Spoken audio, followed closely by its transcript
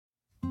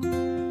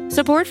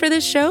Support for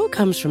this show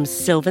comes from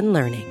Sylvan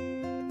Learning.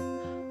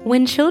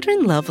 When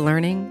children love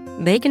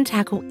learning, they can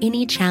tackle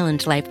any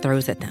challenge life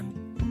throws at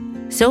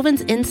them.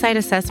 Sylvan's Insight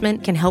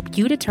Assessment can help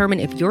you determine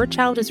if your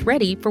child is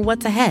ready for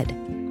what's ahead.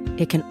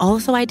 It can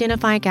also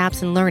identify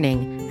gaps in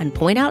learning and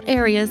point out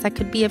areas that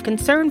could be of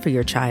concern for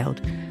your child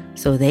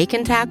so they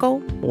can tackle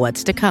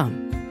what's to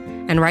come.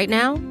 And right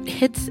now,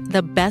 it's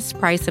the best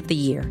price of the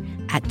year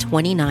at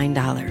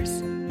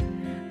 $29.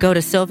 Go to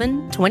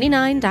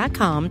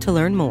sylvan29.com to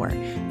learn more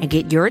and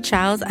get your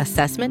child's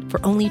assessment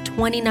for only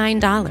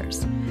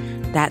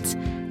 $29. That's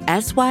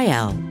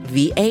SYLVAN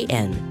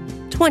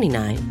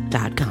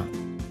 29.com.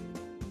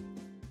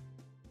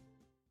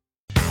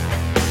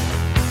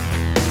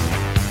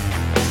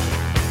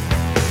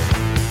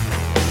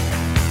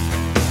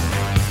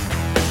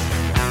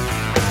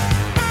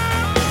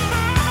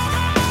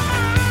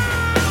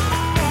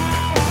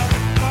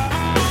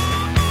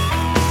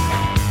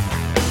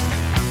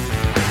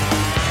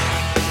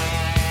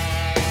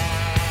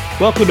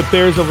 Welcome to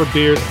Bears Over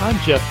Beers. I'm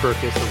Jeff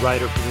Berkus, a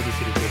writer for Windy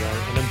City Gridiron,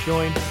 and I'm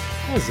joined,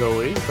 as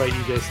always, by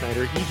EJ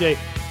Snyder. EJ,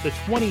 the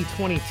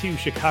 2022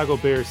 Chicago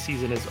Bears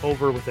season is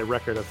over with a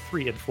record of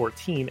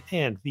 3-14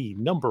 and the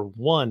number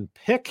one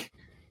pick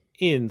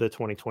in the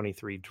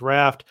 2023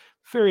 draft.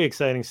 Very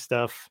exciting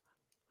stuff.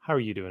 How are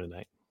you doing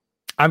tonight?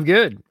 I'm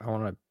good. I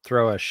want to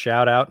throw a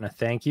shout out and a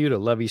thank you to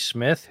Lovie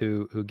Smith,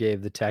 who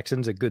gave the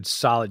Texans a good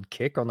solid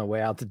kick on the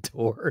way out the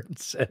door and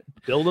said,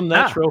 "Build them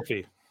that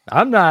trophy."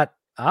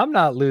 I'm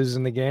not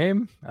losing the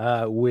game,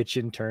 which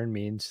in turn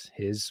means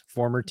his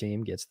former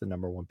team gets the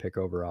number one pick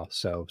overall.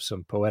 So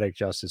some poetic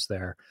justice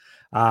there.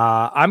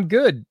 I'm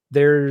good.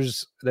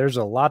 There's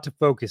a lot to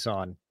focus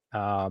on,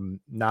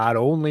 not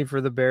only for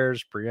the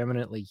Bears,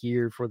 preeminently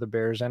here for the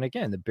Bears. And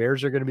again, the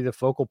Bears are going to be the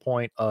focal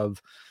point of,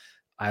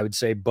 I would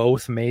say,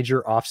 both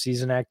major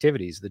offseason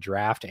activities, the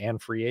draft and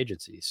free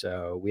agency.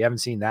 So we haven't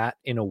seen that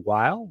in a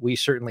while. We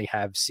certainly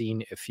have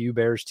seen a few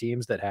Bears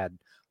teams that had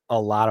a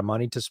lot of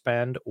money to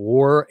spend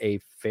or a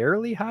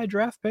fairly high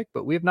draft pick,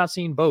 but we have not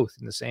seen both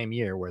in the same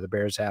year, where the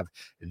Bears have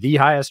the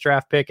highest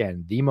draft pick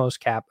and the most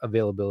cap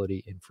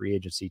availability in free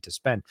agency to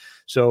spend.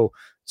 So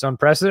it's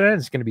unprecedented.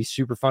 It's going to be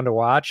super fun to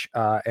watch.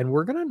 And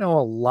we're going to know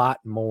a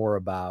lot more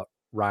about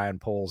Ryan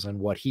Poles and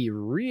what he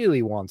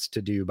really wants to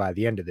do by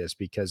the end of this,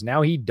 because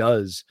now he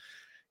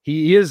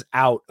is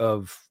out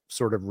of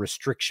sort of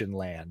restriction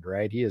land,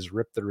 right? He has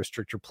ripped the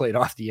restrictor plate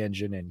off the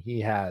engine and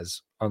he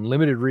has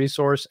unlimited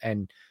resource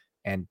and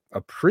a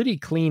pretty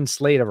clean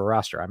slate of a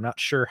roster. I'm not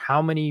sure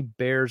how many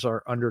Bears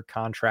are under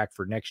contract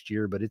for next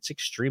year, but it's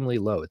extremely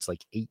low. It's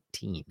like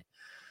 18.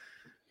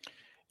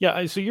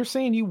 Yeah. So you're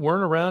saying you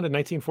weren't around in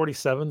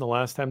 1947, the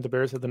last time the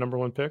Bears had the number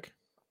one pick?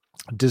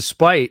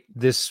 Despite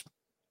this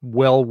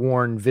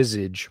well-worn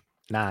visage,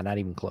 not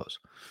even close.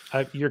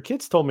 Your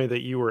kids told me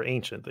that you were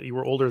ancient, that you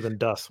were older than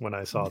dust when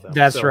I saw them.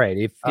 That's right.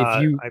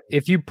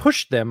 If you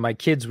pushed them, my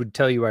kids would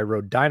tell you I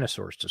rode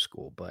dinosaurs to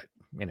school, but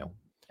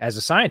as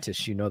a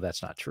scientist,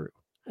 that's not true.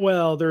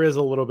 Well, there is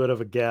a little bit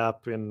of a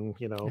gap in,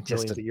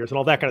 millions of years and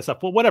all that kind of stuff.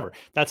 But whatever,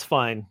 that's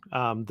fine.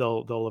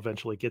 They'll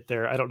eventually get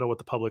there. I don't know what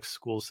the public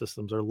school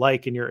systems are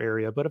like in your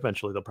area, but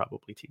eventually they'll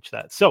probably teach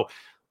that. So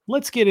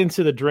let's get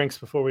into the drinks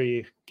before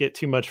we get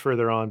too much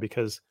further on,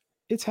 because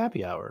it's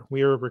happy hour.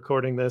 We are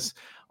recording this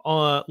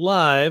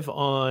live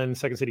on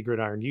Second City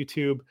Gridiron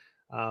YouTube.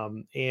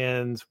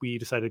 And we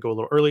decided to go a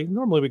little early.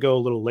 Normally we go a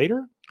little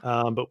later,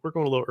 but we're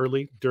going a little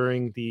early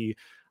during the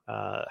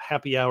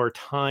happy hour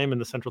time in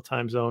the Central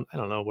Time Zone. I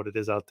don't know what it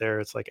is out there.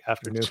 It's like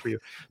afternoon for you,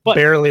 but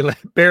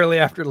barely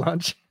after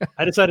lunch.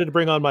 I decided to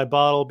bring on my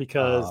bottle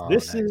because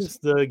this is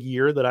the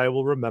year that I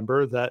will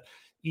remember that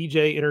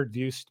EJ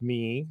introduced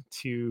me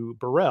to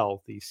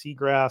Burrell, the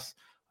seagrass.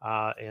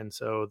 And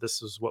so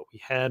this is what we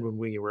had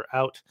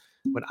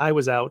when I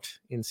was out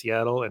in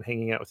Seattle and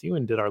hanging out with you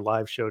and did our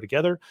live show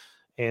together.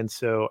 And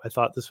so I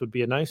thought this would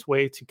be a nice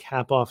way to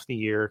cap off the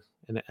year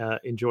and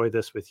enjoy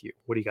this with you.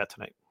 What do you got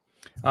tonight?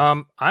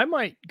 I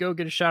might go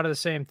get a shot of the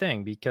same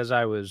thing because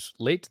I was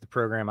late to the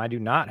program. I do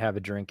not have a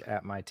drink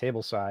at my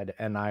table side,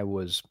 and I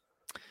was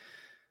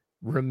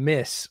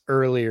remiss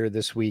earlier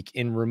this week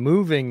in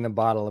removing the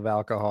bottle of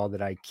alcohol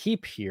that I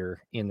keep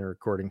here in the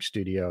recording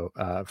studio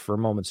for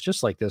moments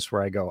just like this,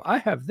 where I go, I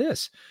have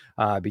this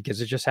because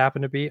it just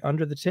happened to be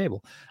under the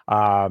table.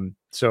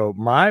 So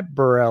my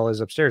Burrell is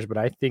upstairs, but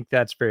I think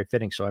that's very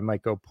fitting. So I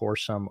might go pour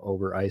some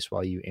over ice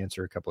while you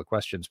answer a couple of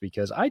questions,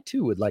 because I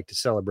too would like to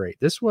celebrate.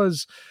 This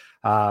was,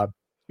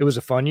 it was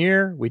a fun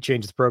year. We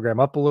changed the program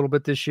up a little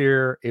bit this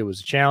year. It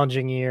was a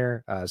challenging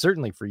year.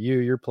 Certainly for you,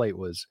 your plate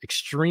was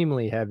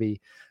extremely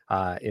heavy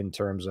in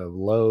terms of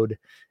load.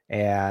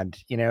 And,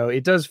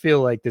 it does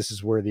feel like this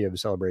is worthy of a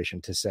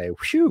celebration to say,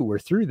 whew, we're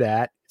through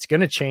that. It's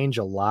going to change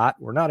a lot.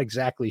 We're not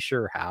exactly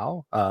sure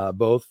how,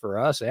 both for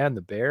us and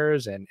the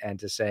Bears. And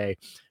to say,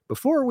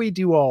 before we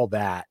do all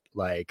that,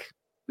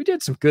 we we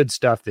did some good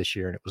stuff this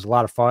year, and it was a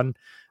lot of fun.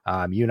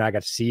 You and I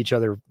got to see each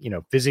other,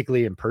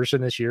 physically in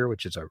person this year,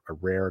 which is a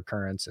rare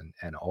occurrence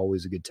and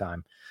always a good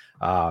time.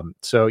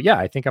 So yeah,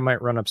 I think I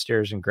might run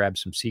upstairs and grab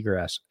some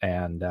seagrass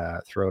and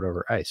throw it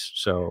over ice.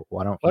 So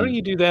why don't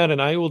you do that?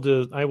 And I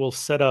will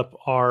set up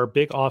our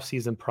big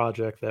off-season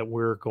project that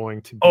we're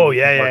going to be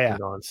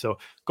working on. So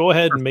go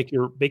ahead and make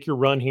your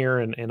run here,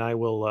 and I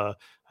will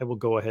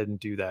go ahead and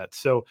do that.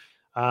 So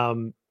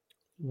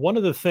one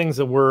of the things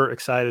that we're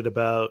excited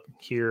about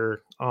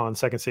here on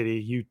Second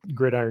City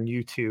Gridiron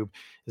YouTube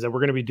is that we're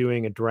going to be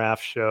doing a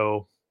draft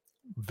show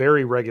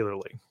very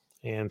regularly.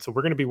 And so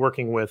we're going to be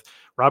working with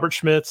Robert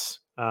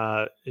Schmitz,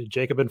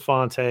 Jacob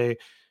Infante,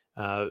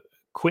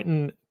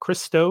 Quentin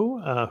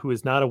Christo, who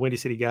is not a Windy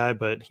City guy,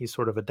 but he's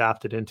sort of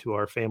adopted into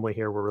our family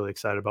here. We're really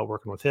excited about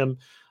working with him.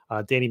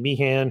 Danny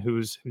Meehan,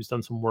 who's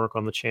done some work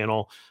on the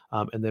channel,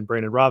 and then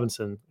Brandon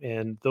Robinson.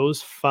 And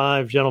those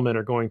 5 gentlemen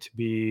are going to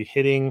be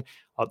hitting,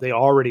 they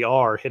already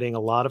are hitting a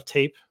lot of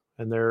tape,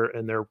 and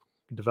they're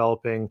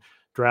developing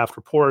draft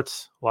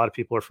reports. A lot of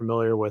people are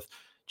familiar with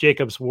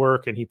Jacob's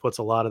work, and he puts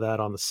a lot of that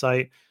on the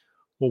site.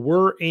 What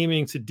we're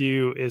aiming to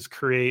do is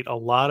create a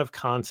lot of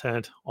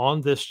content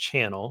on this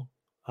channel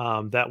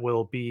that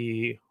will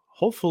be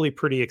hopefully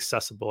pretty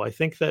accessible. I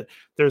think that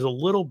there's a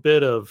little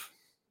bit of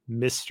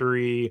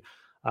mystery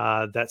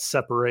that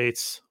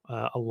separates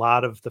a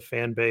lot of the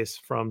fan base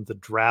from the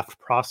draft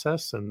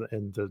process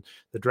and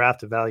the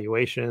draft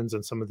evaluations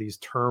and some of these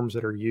terms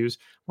that are used.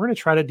 We're going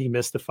to try to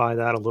demystify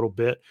that a little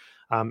bit,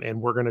 and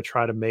we're going to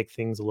try to make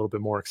things a little bit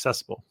more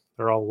accessible.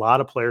 There are a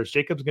lot of players.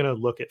 Jacob's going to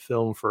look at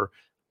film for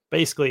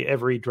basically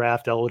every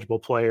draft eligible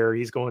player.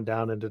 He's going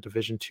down into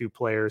Division II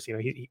players.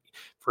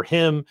 For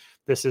him,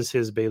 this is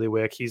his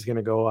bailiwick. He's going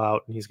to go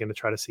out and he's going to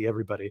try to see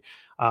everybody.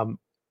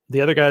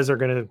 The other guys are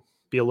going to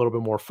be a little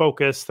bit more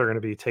focused. They're going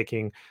to be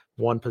taking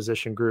one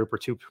position group or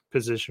 2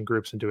 position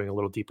groups and doing a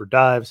little deeper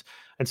dives.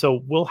 And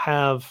so we'll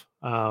have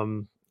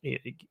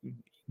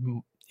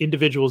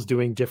individuals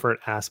doing different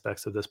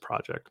aspects of this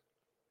project.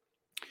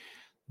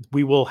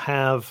 We will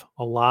have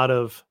a lot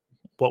of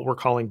what we're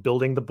calling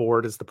building the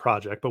board is the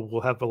project, but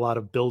we'll have a lot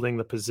of building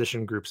the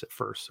position groups at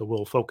first. So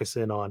we'll focus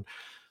in on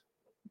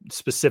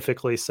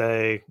specifically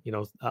say,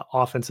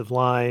 offensive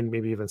line,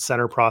 maybe even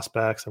center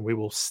prospects, and we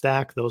will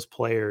stack those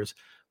players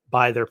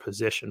by their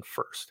position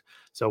first.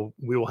 So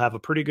we will have a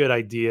pretty good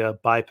idea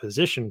by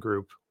position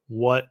group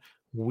what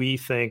we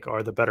think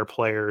are the better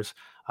players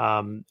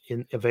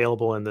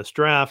available in this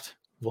draft.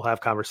 We'll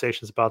have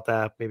conversations about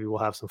that. Maybe we'll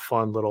have some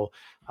fun little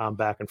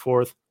back and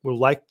forth. We'd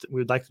like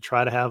to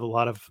try to have a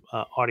lot of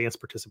audience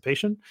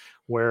participation,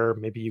 where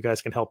maybe you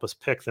guys can help us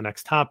pick the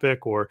next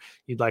topic, or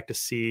you'd like to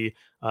see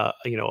a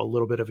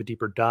little bit of a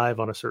deeper dive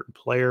on a certain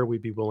player.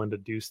 We'd be willing to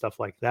do stuff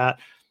like that.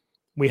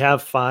 We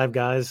have 5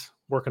 guys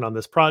working on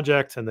this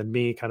project, and then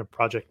me kind of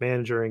project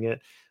managing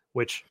it,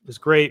 which is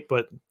great,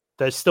 but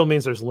that still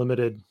means there's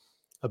limited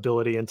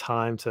ability and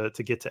time to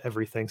get to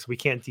everything. So we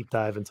can't deep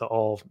dive into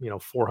all,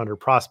 400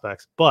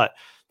 prospects, but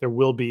there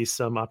will be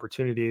some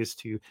opportunities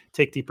to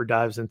take deeper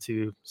dives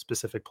into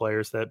specific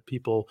players that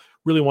people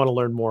really want to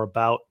learn more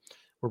about.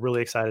 We're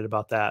really excited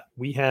about that.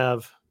 We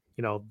have,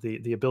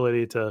 the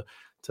ability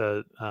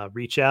to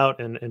reach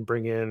out and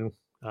bring in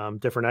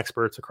different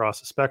experts across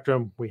the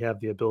spectrum. We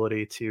have the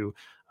ability to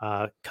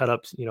cut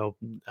up,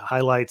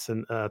 highlights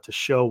and to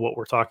show what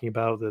we're talking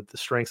about, the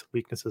strengths and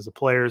weaknesses of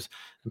players,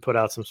 and put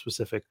out some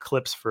specific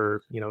clips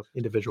for,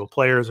 individual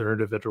players or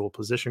individual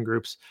position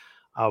groups.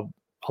 A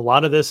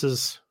lot of this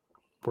is,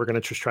 we're going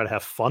to just try to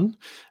have fun,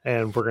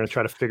 and we're going to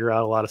try to figure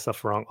out a lot of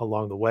stuff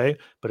along the way,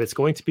 but it's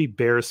going to be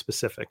Bears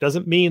specific.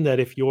 Doesn't mean that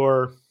if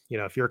you're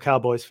a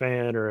Cowboys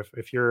fan or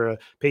if you're a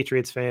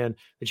Patriots fan,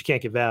 that you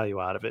can't get value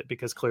out of it,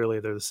 because clearly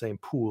they're the same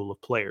pool of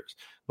players,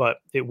 but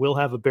it will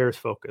have a Bears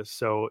focus.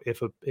 So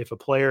if a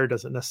player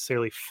doesn't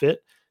necessarily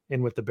fit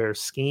in with the Bears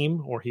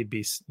scheme, or he'd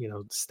be,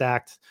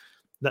 stacked,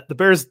 the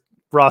Bears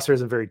roster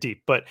isn't very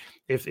deep, but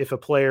if a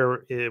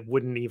player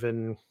wouldn't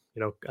even,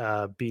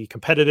 be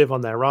competitive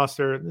on that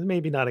roster,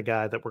 maybe not a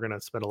guy that we're going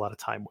to spend a lot of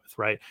time with.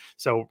 Right.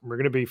 So we're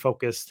going to be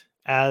focused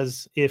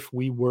as if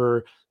we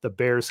were the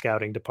Bears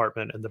scouting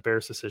department and the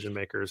Bears decision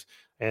makers,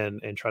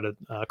 and try to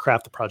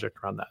craft the project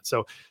around that.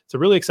 So it's a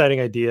really exciting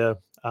idea.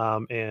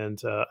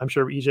 And I'm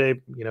sure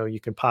EJ, you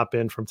can pop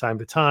in from time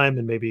to time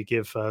and maybe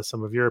give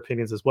some of your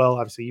opinions as well.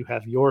 Obviously you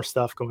have your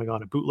stuff going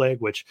on at Bootleg,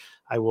 which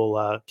I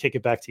will kick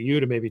it back to you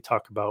to maybe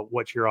talk about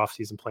what your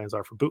off-season plans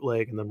are for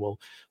Bootleg. And then we'll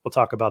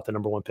talk about the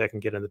number 1 pick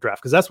and get in the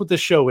draft, because that's what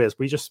this show is.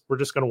 We're just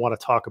going to want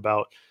to talk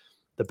about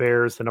the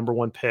Bears, the number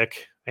 1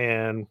 pick,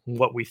 and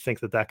what we think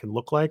that can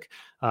look like.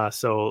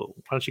 So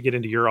why don't you get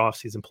into your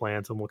off-season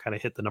plans, and we'll kind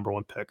of hit the number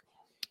 1 pick.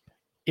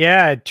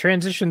 Yeah, it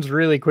transitions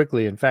really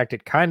quickly. In fact,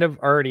 it kind of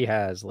already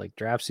has. Like,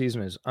 draft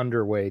season is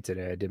underway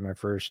today. I did my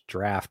first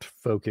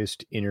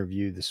draft-focused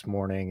interview this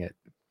morning at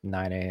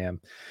 9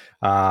 a.m.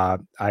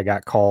 I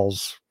got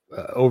calls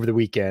over the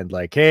weekend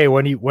like, hey,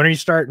 when are you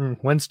starting?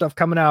 When's stuff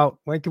coming out?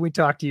 When can we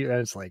talk to you? And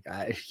it's like,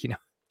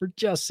 we're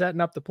just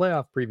setting up the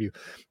playoff preview.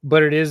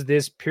 But it is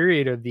this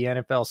period of the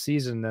NFL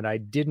season that I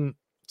didn't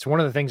it's one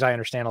of the things I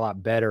understand a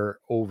lot better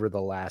over the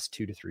last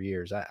 2 to 3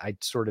 years. I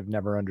sort of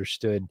never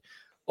understood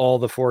all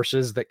the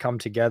forces that come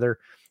together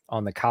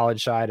on the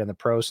college side and the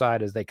pro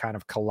side as they kind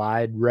of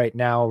collide right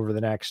now over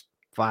the next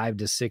 5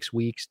 to 6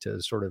 weeks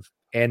to sort of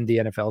end the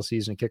NFL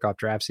season and kick off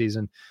draft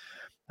season.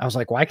 I was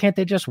like, why can't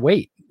they just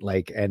wait?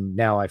 And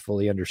now I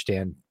fully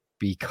understand,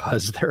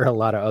 because there are a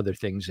lot of other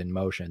things in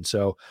motion.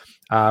 So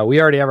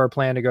we already have our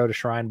plan to go to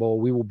Shrine Bowl.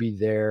 We will be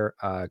there.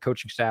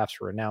 Coaching staffs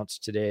were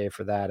announced today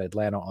for that.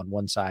 Atlanta on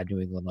one side,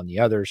 New England on the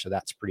other. So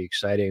that's pretty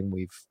exciting.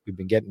 We've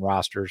been getting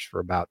rosters for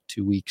about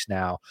 2 weeks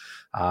now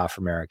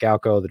from Eric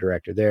Alco, the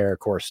director there. Of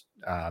course,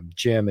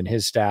 Jim and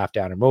his staff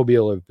down in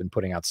Mobile have been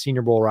putting out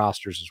Senior Bowl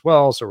rosters as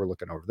well. So we're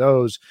looking over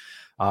those.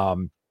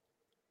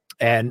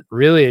 And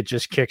really it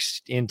just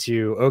kicks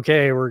into,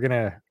 okay, we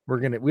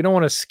don't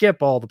want to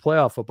skip all the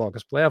playoff football,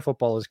 because playoff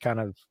football is kind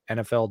of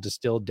NFL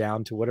distilled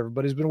down to what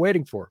everybody's been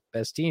waiting for: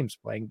 best teams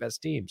playing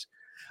best teams.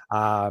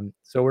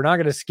 So we're not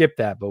going to skip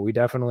that, but we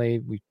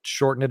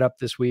shortened it up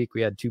this week.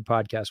 We had 2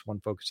 podcasts, one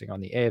focusing on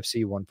the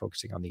AFC, one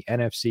focusing on the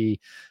NFC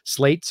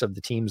slates of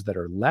the teams that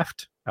are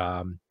left.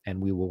 And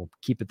we will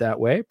keep it that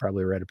way,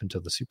 probably right up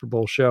until the Super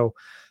Bowl show.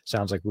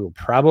 Sounds like we'll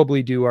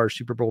probably do our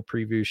Super Bowl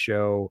preview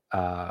show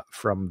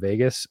from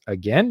Vegas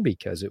again,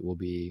 because we'll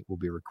be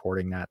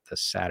recording that the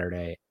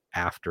Saturday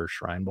after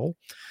Shrine Bowl.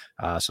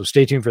 So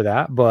stay tuned for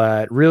that,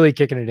 but really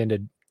kicking it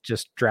into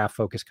just draft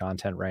focused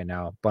content right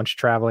now. A bunch of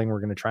traveling.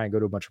 We're going to try and go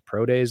to a bunch of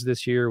pro days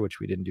this year,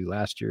 which we didn't do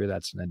last year.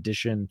 That's an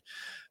addition.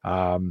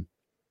 And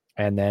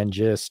then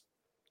just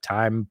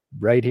time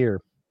right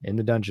here in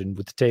the dungeon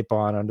with the tape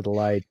on under the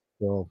light,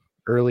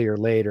 early or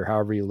late, or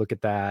however you look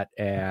at that,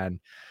 and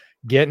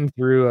getting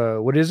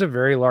through what is a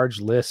very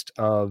large list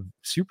of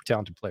super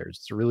talented players.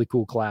 It's a really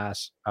cool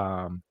class.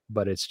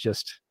 But it's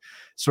just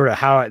sort of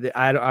how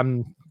I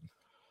don't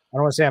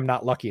want to say I'm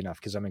not lucky enough,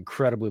 because I'm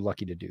incredibly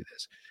lucky to do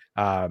this.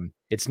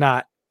 It's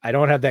not, I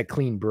don't have that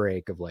clean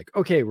break of like,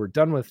 okay, we're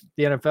done with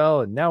the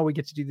NFL and now we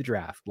get to do the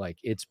draft. Like,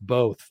 it's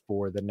both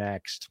for the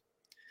next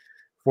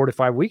 4 to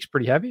 5 weeks,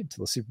 pretty heavy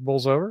until the Super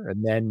Bowl's over.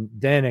 And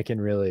then it can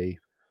really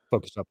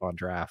focus up on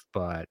draft.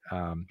 But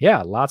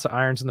yeah, lots of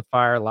irons in the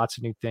fire, lots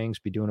of new things,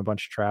 be doing a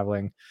bunch of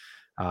traveling.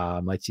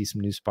 Might see some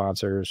new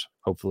sponsors,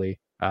 hopefully,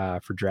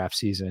 for draft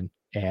season,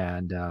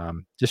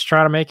 and just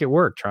trying to make it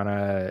work, trying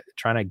to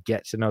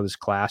get to know this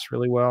class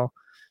really well,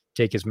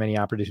 take as many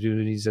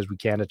opportunities as we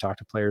can to talk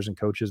to players and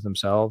coaches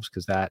themselves,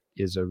 because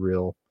that's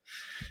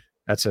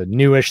a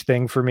newish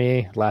thing for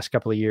me last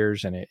couple of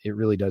years. And it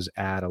really does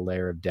add a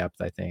layer of depth,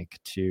 I think,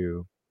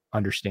 to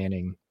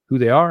understanding who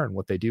they are and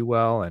what they do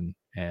well. And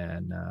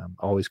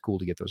always cool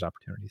to get those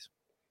opportunities.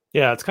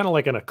 Yeah, it's kind of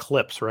like an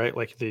eclipse, right?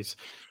 Like these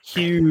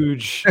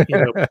huge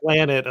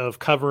planet of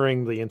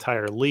covering the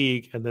entire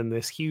league, and then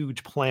this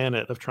huge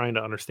planet of trying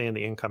to understand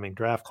the incoming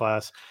draft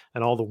class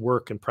and all the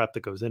work and prep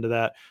that goes into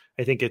that.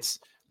 I think it's,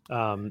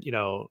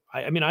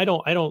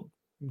 I don't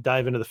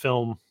dive into the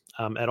film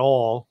at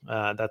all.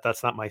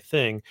 That's not my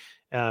thing.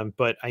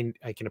 But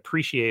I can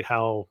appreciate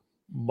how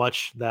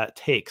much that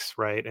takes,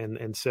 right?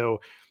 And so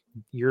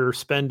you're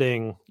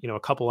spending, a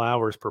couple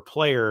hours per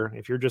player.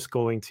 If you're just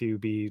going to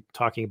be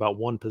talking about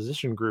one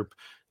position group,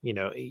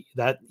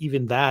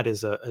 that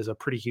is a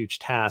pretty huge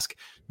task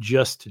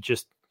just to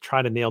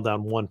try to nail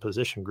down one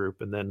position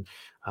group, and then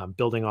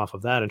building off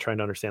of that and trying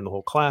to understand the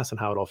whole class and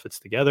how it all fits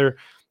together.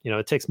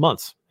 It takes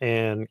months,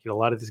 and a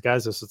lot of these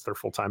guys, this is their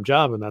full-time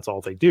job and that's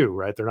all they do,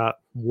 right? They're not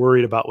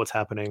worried about what's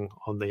happening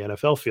on the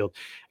NFL field.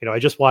 I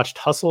just watched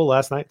Hustle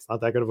last night. It's not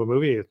that good of a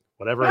movie,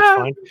 whatever. It's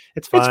fine.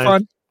 It's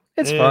fine.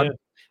 It's fun.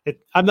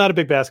 I'm not a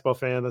big basketball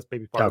fan. That's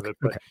maybe part of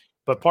it,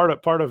 but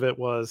part of it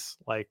was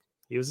like,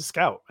 he was a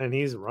scout and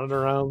he's running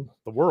around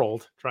the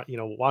world,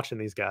 watching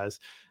these guys.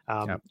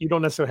 You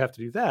don't necessarily have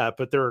to do that,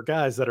 but there are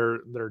guys that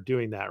are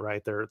doing that,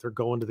 right? They're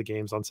going to the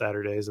games on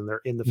Saturdays and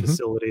they're in the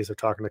facilities. They're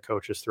talking to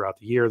coaches throughout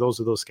the year. Those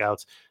are those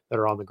scouts that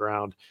are on the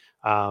ground,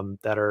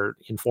 that are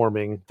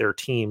informing their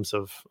teams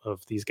of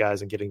these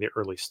guys and getting the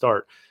early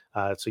start.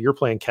 So you're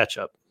playing catch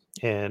up.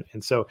 And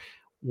so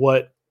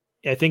what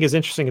I think is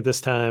interesting at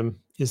this time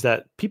is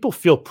that people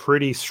feel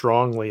pretty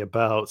strongly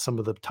about some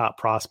of the top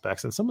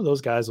prospects, and some of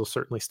those guys will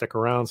certainly stick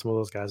around. Some of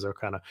those guys will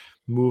kind of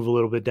move a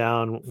little bit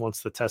down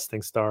once the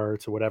testing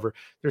starts or whatever.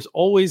 There's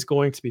always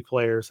going to be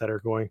players that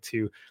are going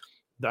to,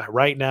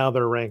 right now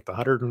they're ranked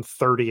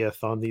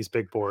 130th on these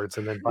big boards.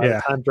 And then by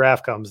the time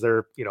draft comes,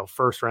 they're,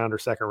 first round or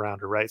second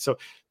rounder. Right. So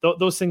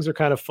those things are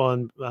kind of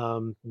fun.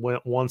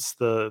 Once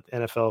the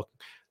NFL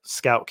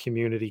scout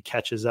community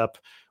catches up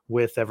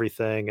with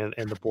everything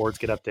and the boards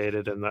get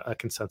updated and a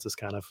consensus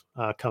kind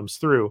of comes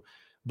through.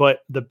 But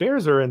the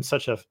Bears are in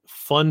such a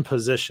fun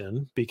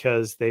position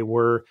because they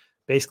were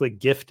basically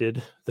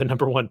gifted the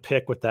number 1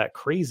 pick with that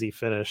crazy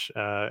finish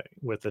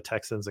with the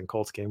Texans and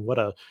Colts game.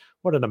 What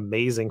an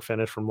amazing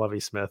finish from Lovie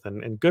Smith,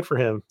 and good for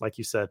him, like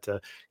you said, to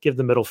give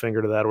the middle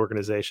finger to that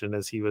organization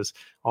as he was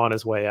on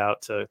his way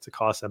out to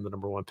cost them the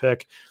number 1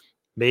 pick,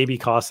 maybe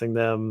costing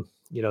them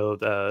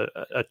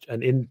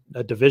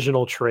a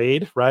divisional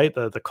trade, right?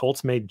 The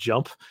Colts may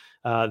jump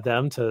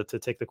them to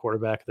take the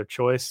quarterback of their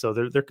choice. So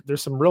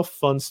there's some real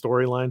fun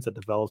storylines that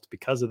developed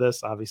because of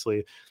this.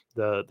 Obviously,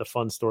 the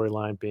fun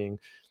storyline being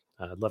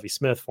Lovie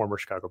Smith, former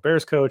Chicago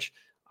Bears coach.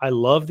 I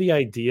love the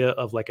idea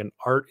of like an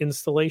art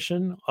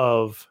installation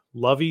of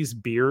Lovie's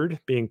beard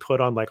being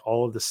put on like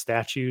all of the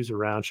statues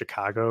around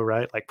Chicago,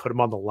 right? Like put him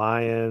on the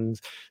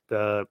Lions,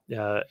 put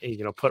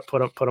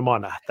him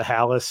on the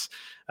Halas.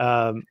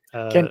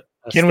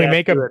 Can we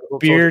make a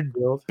beard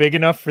big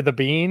enough for the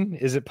bean?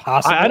 Is it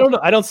possible? I don't know.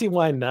 I don't see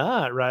why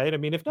not, right? I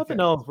mean, if nothing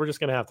else, we're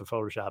just going to have to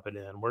Photoshop it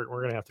in. We're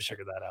going to have to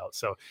figure that out.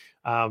 So,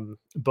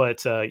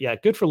 yeah,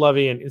 good for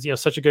Lovie, and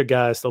such a good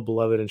guy, still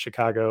beloved in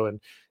Chicago.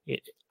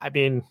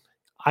 And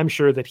I'm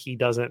sure that he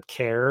doesn't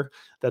care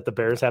that the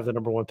Bears have the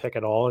number 1 pick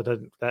at all.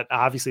 That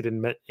obviously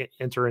didn't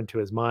enter into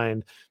his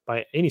mind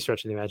by any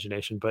stretch of the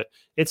imagination, but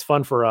it's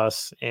fun for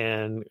us.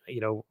 And,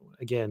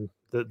 again,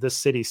 this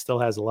city still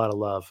has a lot of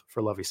love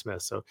for Lovie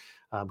Smith. So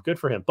good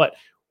for him. But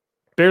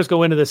Bears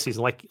go into this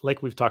season,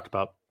 like we've talked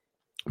about,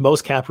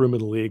 most cap room in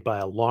the league by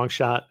a long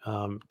shot,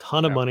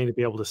 ton of money to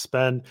be able to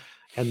spend.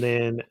 And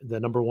then the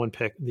number 1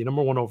 pick, the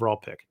number 1 overall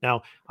pick.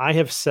 Now, I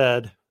have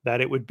said that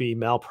it would be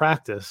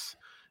malpractice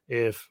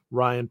if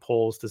Ryan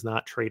Poles does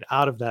not trade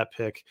out of that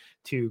pick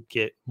to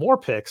get more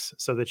picks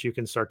so that you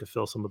can start to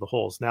fill some of the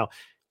holes. Now,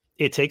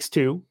 it takes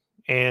 2,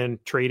 and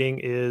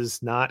trading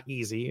is not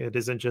easy. It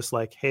isn't just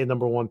like, hey,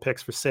 number 1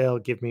 picks for sale,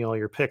 give me all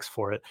your picks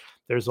for it.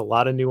 There's a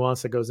lot of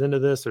nuance that goes into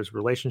this. There's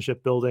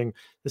relationship building.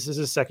 This is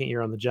his 2nd year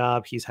on the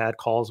job. He's had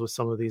calls with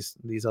some of these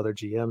other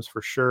GMs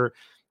for sure.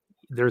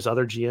 There's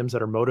other GMs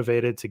that are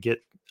motivated to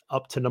get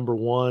up to number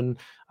 1,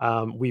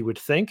 we would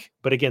think.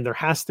 But again, there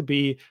has to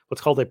be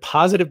what's called a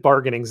positive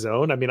bargaining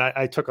zone. I mean,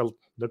 I took a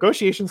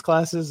negotiations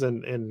classes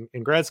in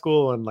grad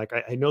school, and like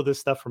I know this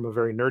stuff from a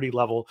very nerdy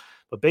level.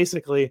 But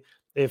basically,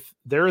 if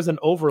there is an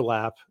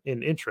overlap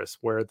in interest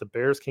where the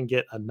Bears can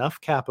get enough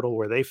capital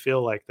where they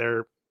feel like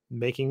they're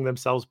making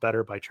themselves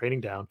better by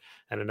trading down,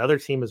 and another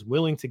team is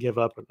willing to give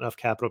up enough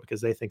capital because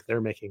they think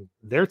they're making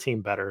their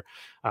team better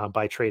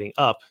by trading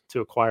up to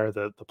acquire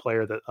the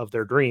player of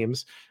their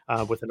dreams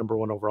with the number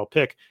 1 overall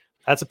pick,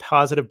 that's a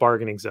positive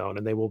bargaining zone,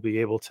 and they will be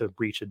able to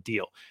reach a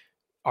deal.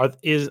 Are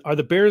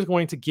the Bears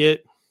going to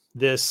get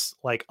this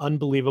like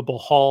unbelievable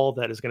haul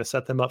that is going to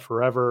set them up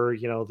forever?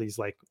 These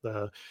like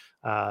was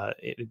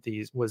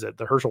it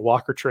the Herschel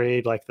Walker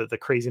trade, like the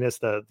craziness,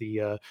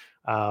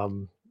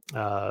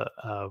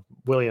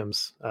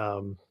 Williams,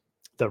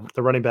 the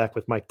running back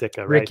with Mike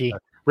Ditka, right?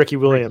 Ricky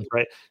Williams,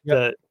 right?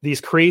 Yep. These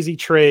crazy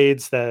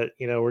trades that,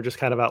 were just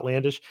kind of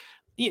outlandish.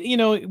 We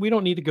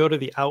don't need to go to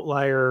the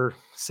outlier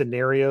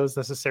scenarios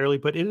necessarily,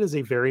 but it is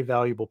a very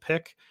valuable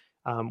pick.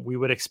 We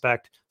would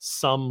expect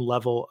some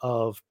level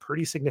of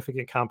pretty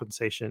significant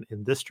compensation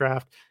in this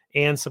draft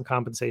and some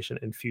compensation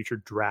in future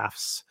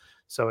drafts.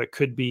 So it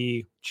could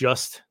be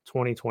just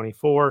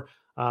 2024,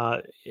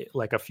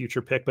 like a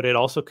future pick, but it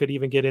also could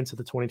even get into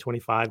the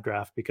 2025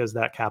 draft because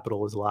that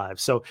capital is live.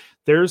 So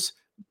there's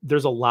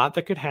a lot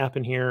that could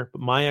happen here,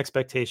 but my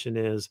expectation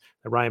is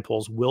that Ryan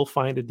Poles will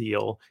find a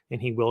deal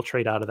and he will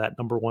trade out of that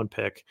number 1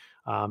 pick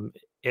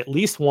at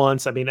least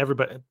once. I mean,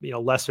 everybody,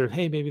 lesser,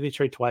 hey, maybe they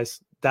trade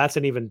twice. That's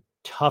an even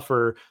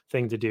tougher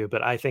thing to do,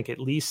 but I think at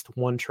least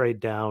 1 trade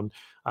down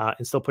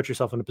and still put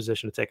yourself in a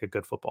position to take a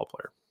good football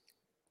player.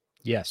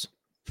 Yes.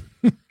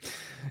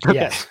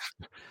 Yes.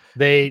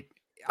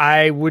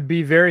 I would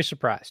be very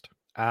surprised.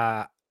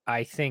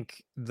 I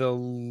think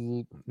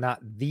not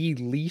the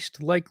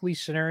least likely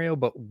scenario,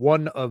 but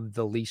one of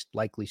the least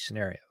likely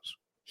scenarios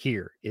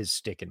here is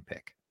stick and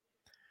pick.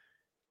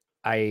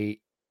 I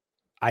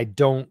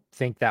don't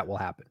think that will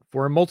happen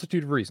for a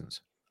multitude of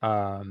reasons.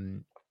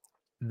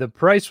 The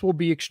price will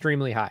be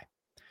extremely high,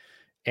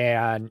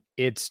 and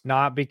it's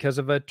not because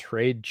of a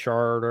trade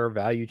chart or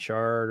value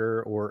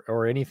chart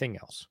or anything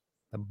else.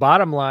 The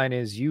bottom line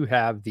is you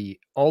have the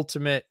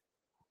ultimate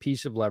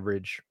piece of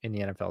leverage in the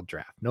NFL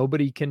draft.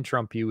 Nobody can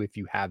trump you if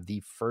you have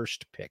the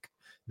first pick.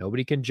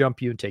 Nobody can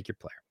jump you and take your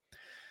player.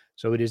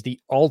 So it is the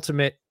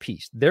ultimate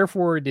piece.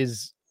 Therefore,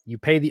 you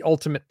pay the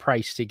ultimate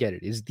price to get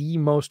it. It is the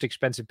most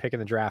expensive pick in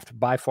the draft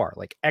by far,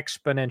 like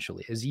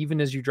exponentially. Even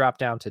as you drop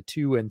down to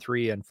 2 and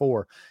 3 and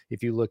 4,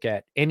 if you look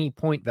at any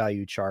point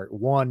value chart,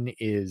 1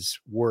 is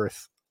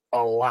worth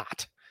a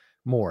lot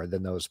more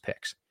than those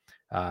picks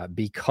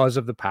because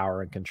of the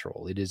power and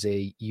control. It is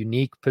a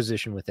unique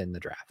position within the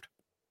draft.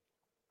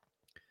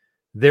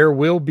 There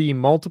will be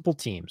multiple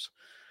teams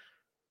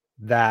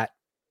that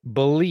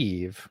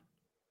believe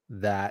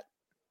that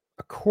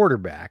a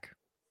quarterback,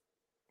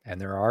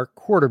 and there are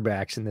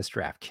quarterbacks in this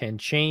draft, can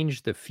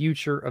change the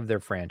future of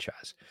their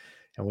franchise.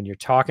 And when you're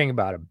talking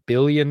about $1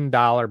 billion,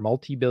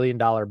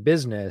 multi-billion-dollar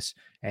business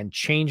and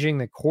changing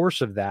the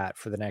course of that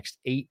for the next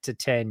 8 to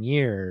 10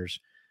 years,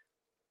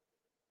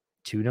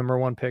 2 number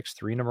 1 picks,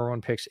 3 number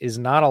 1 picks is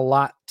not a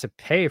lot to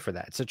pay for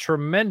that. It's a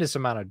tremendous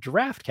amount of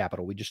draft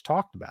capital. We just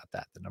talked about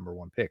that, the number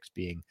 1 picks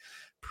being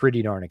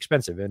pretty darn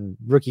expensive, and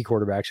rookie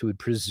quarterbacks who would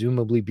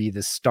presumably be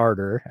the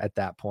starter at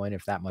that point,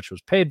 if that much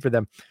was paid for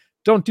them,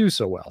 don't do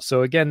so well.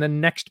 So again, the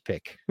next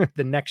pick,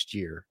 the next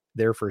year,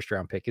 their first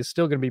round pick is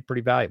still going to be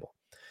pretty valuable.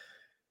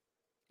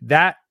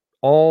 That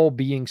all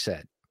being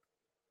said,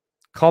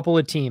 a couple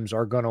of teams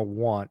are going to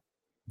want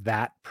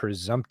that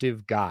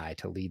presumptive guy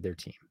to lead their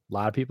team. A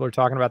lot of people are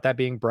talking about that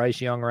being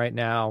Bryce Young right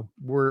now.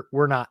 We're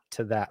not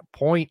to that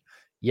point.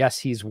 Yes,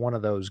 he's one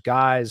of those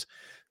guys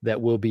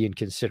that will be in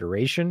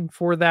consideration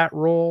for that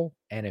role.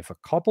 And if a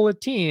couple of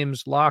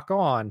teams lock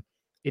on,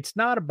 it's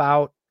not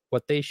about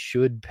what they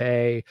should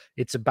pay.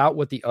 It's about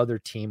what the other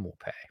team will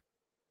pay.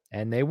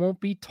 And they won't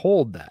be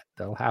told that.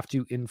 They'll have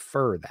to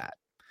infer that,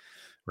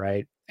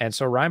 right? And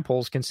so Ryan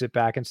Poles can sit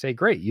back and say,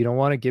 great, you don't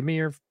want to give me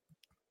your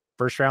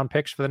first round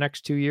picks for the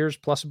next 2 years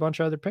plus a bunch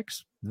of other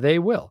picks? They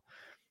will.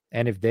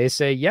 And if they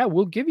say, yeah,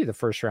 we'll give you the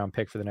first round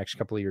pick for the next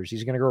couple of years,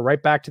 he's going to go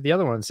right back to the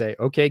other one and say,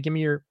 okay, give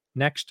me your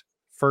next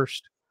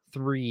first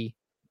 3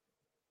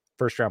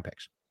 first round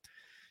picks.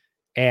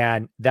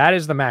 And that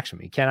is the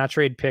maximum. You cannot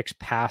trade picks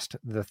past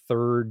the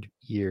 3rd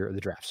year of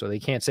the draft. So they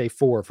can't say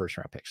 4 first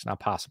round picks. Not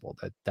possible.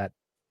 That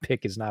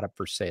pick is not up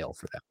for sale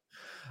for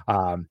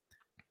them.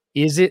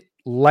 Is it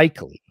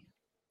likely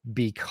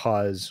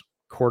because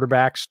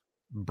quarterbacks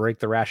break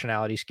the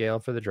rationality scale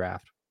for the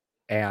draft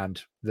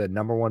and the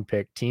number 1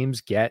 pick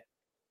teams get,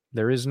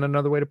 there isn't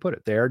another way to put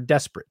it. They are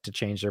desperate to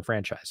change their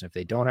franchise. And if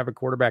they don't have a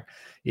quarterback,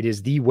 it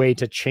is the way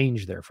to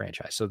change their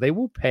franchise. So they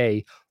will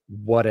pay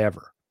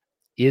whatever.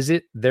 Is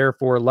it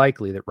therefore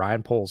likely that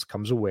Ryan Poles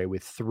comes away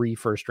with 3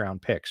 first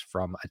round picks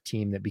from a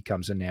team that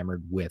becomes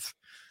enamored with,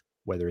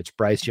 whether it's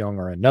Bryce Young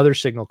or another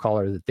signal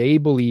caller that they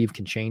believe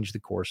can change the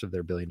course of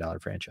their $1 billion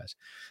franchise?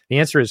 The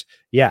answer is,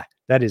 yeah,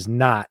 that is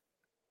not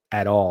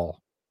at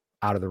all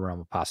out of the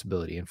realm of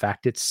possibility. In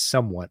fact, it's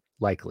somewhat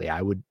likely.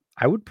 I would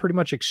pretty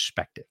much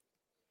expect it.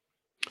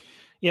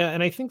 Yeah,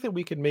 and I think that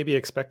we could maybe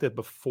expect it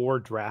before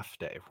draft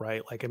day,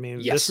 right? Like, I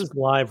mean, Yes. This is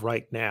live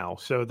right now.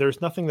 So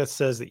there's nothing that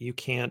says that you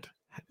can't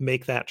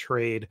make that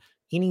trade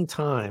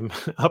anytime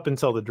up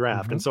until the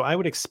draft. Mm-hmm. And so I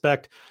would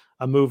expect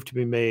a move to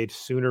be made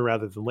sooner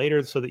rather than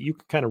later so that you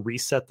can kind of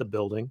reset the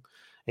building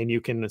and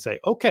you can say,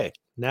 okay,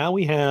 now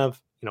we have,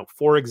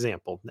 for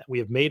example, we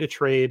have made a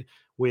trade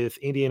with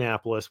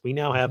Indianapolis. We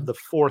now have the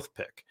 4th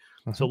pick.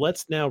 Mm-hmm. So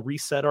let's now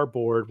reset our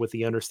board with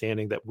the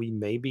understanding that we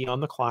may be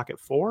on the clock at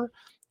 4.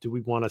 Do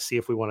we want to see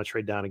if we want to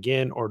trade down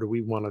again, or do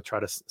we want to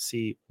try to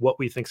see what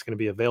we think is going to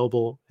be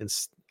available and,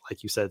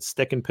 like you said,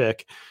 stick and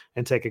pick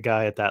and take a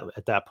guy at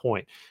that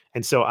point?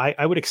 And so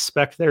I would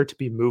expect there to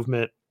be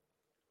movement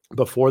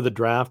before the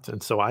draft.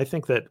 And so I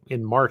think that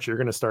in March, you're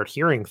going to start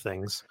hearing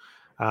things.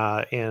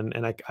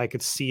 And I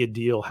could see a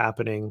deal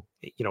happening,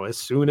 as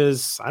soon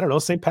as, I don't know,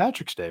 St.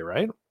 Patrick's Day,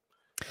 right?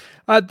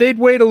 They'd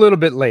wait a little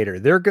bit later.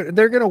 They're going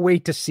to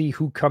wait to see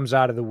who comes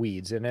out of the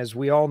weeds. And as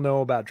we all know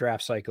about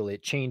draft cycle,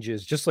 it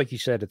changes, just like you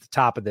said at the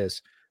top of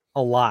this,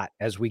 a lot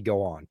as we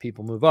go on.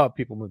 People move up,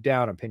 people move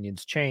down,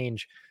 opinions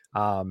change,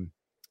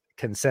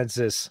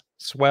 consensus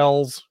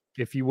swells,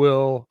 if you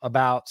will,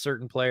 about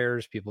certain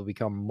players. People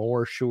become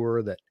more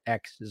sure that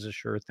X is a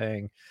sure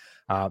thing.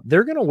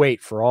 They're going to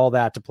wait for all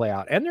that to play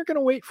out. And they're going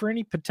to wait for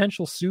any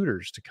potential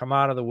suitors to come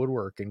out of the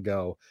woodwork and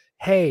go,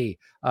 hey,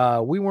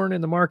 we weren't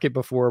in the market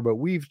before, but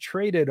we've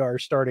traded our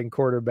starting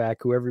quarterback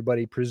who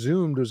everybody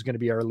presumed was going to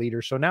be our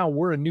leader. So now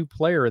we're a new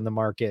player in the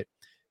market.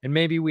 And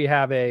maybe we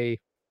have a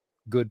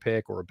good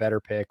pick or a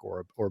better pick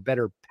or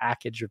better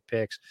package of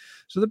picks.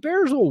 So the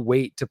Bears will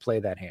wait to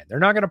play that hand. They're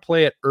not going to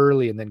play it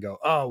early and then go,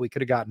 oh, we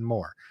could have gotten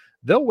more.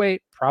 They'll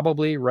wait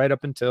probably right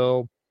up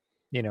until,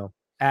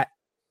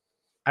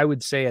 I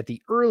would say at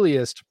the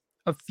earliest,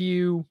 a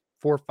few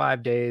 4 or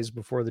 5 days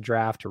before the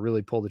draft to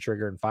really pull the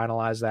trigger and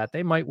finalize that.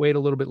 They might wait a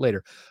little bit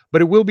later,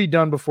 but it will be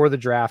done before the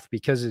draft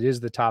because it is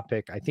the top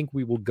pick. I think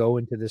we will go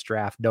into this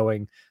draft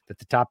knowing that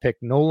the top pick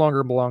no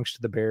longer belongs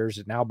to the Bears.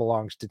 It now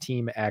belongs to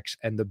Team X,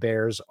 and the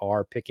Bears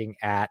are picking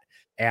at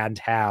and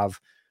have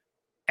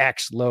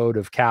X load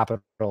of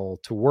capital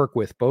to work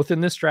with, both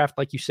in this draft,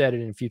 like you said,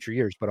 and in future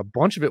years, but a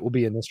bunch of it will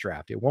be in this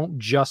draft. It won't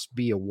just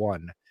be a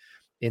 1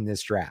 in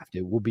this draft.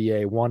 It will be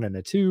a 1 and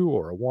a 2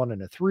 or a 1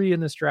 and a 3 in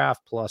this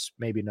draft, plus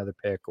maybe another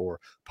pick or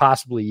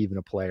possibly even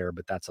a player,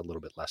 but that's a little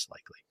bit less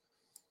likely.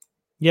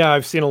 Yeah,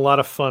 I've seen a lot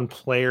of fun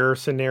player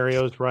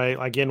scenarios, right?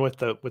 Again, with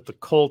the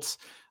Colts,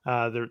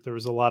 there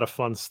was a lot of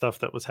fun stuff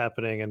that was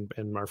happening,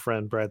 and our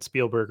friend Brad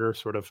Spielberger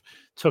sort of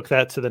took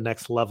that to the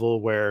next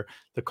level where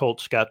the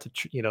Colts got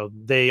to,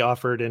 they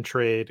offered in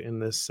trade in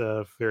this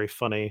very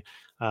funny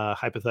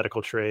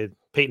hypothetical trade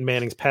Peyton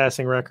Manning's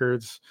passing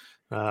records,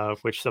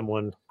 which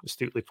someone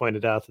astutely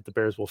pointed out that the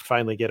Bears will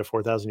finally get a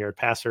 4,000-yard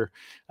passer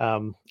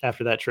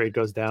after that trade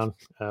goes down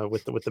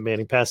with the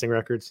Manning passing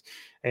records,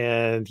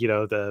 and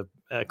the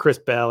Chris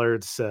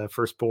Ballard's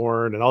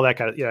firstborn and all that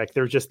kind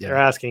of they're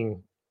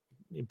asking.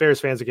 Bears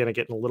fans are going to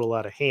get a little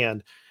out of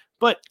hand,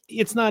 but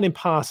it's not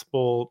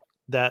impossible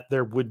that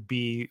there would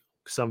be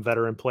some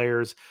veteran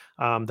players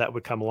that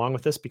would come along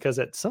with this, because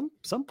at some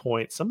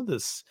point, some of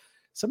this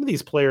some of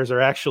these players are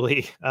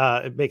actually,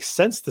 it makes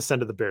sense to send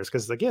to the Bears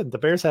because, again, the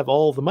Bears have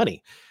all the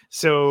money.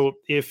 So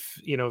if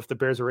the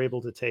Bears are able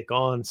to take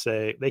on,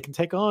 say, they can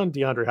take on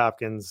DeAndre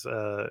Hopkins'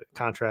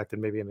 contract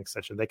and maybe an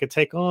extension, they could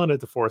take on a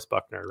DeForest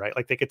Buckner, right?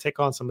 Like they could take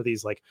on some of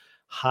these like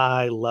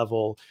high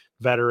level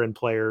veteran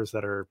players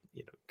that are,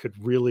 could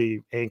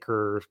really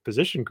anchor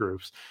position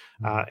groups.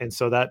 And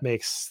so that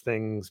makes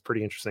things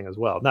pretty interesting as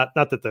well. Not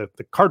that the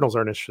Cardinals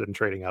aren't interested in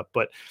trading up,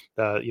 but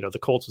the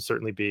Colts would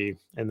certainly be.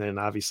 And then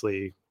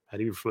obviously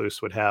Eddie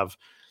Eberflus would have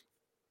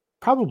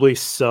probably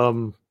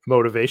some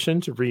motivation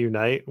to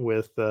reunite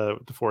with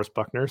DeForest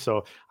Buckner.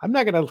 So I'm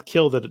not going to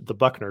kill the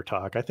Buckner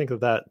talk. I think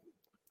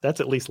that's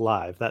at least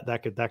live.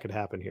 That could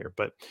happen here.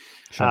 But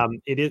sure.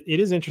 It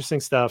is interesting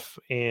stuff,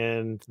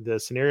 and the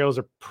scenarios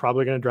are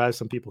probably going to drive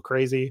some people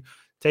crazy.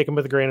 Take them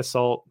with a grain of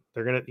salt.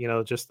 They're going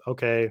to, just,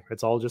 okay,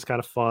 it's all just kind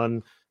of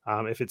fun.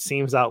 If it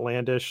seems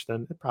outlandish,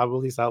 then it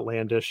probably is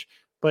outlandish,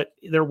 but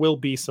there will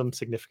be some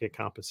significant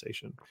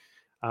compensation.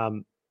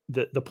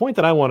 The point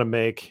that I want to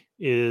make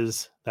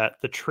is that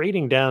the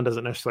trading down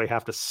doesn't necessarily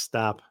have to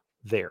stop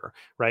there,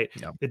 right?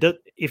 Yeah. It does.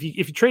 If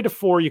you trade to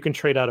 4, you can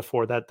trade out of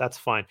 4. That's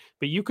fine.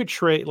 But you could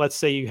trade. Let's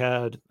say you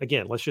had,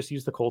 again, let's just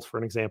use the Colts for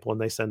an example,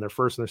 and they send their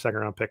first and their second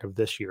round pick of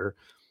this year,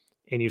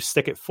 and you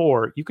stick at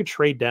 4. You could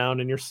trade down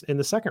in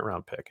the second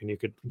round pick, and you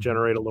could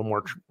generate a little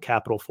more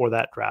capital for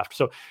that draft.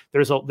 So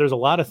there's a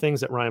lot of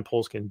things that Ryan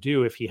Poles can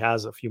do if he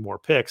has a few more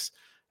picks,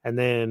 and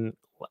then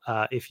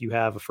if you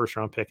have a first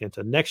round pick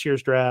into next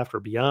year's draft or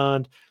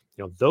beyond,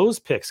 those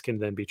picks can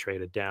then be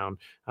traded down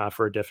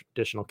for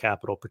additional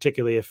capital,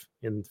 particularly if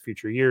in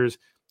future years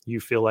you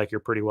feel like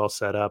you're pretty well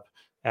set up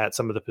at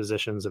some of the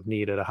positions of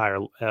need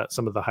at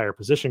some of the higher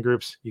position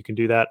groups. You can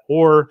do that,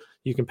 or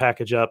you can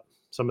package up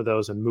some of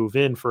those and move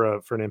in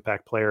for an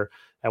impact player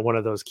at one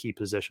of those key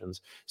positions.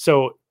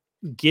 So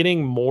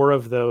getting more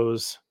of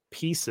those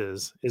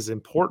pieces is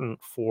important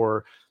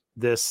for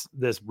this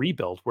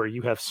rebuild, where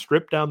you have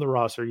stripped down the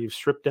roster, you've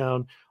stripped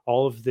down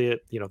all of the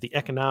the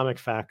economic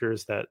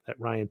factors that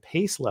Ryan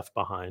Pace left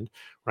behind.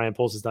 Ryan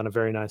Poles has done a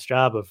very nice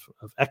job of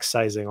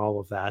excising all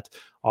of that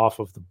off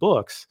of the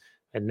books,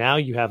 and now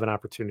you have an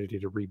opportunity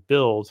to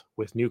rebuild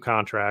with new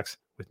contracts,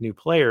 with new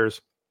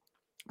players.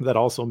 That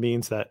also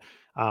means that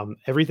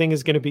everything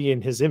is going to be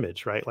in his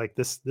image, right? Like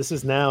this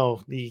is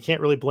now, you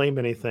can't really blame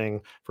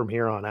anything from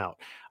here on out.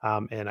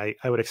 And I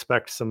would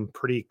expect some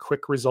pretty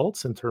quick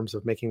results in terms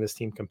of making this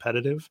team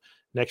competitive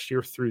next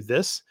year through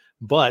this,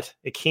 but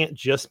it can't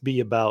just be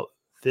about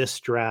this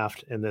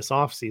draft and this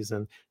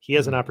offseason. He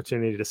has an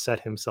opportunity to set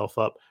himself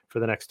up for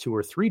the next 2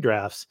 or 3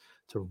 drafts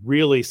to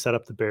really set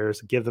up the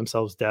Bears, give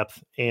themselves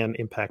depth and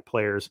impact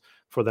players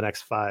for the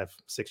next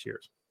 5-6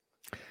 years.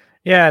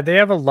 Yeah, they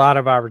have a lot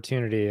of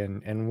opportunity.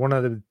 And one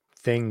of the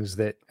things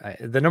that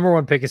the number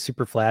 1 pick is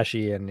super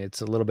flashy, and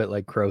it's a little bit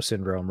like Crow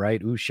syndrome,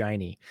 right? Ooh,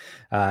 shiny.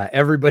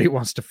 Everybody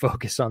wants to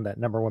focus on that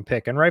number 1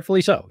 pick, and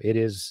rightfully so. It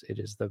is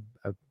the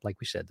like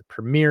we said, the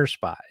premier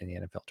spot in the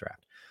NFL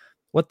draft.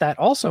 What that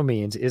also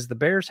means is the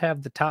Bears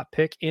have the top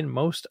pick in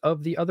most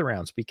of the other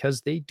rounds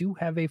because they do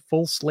have a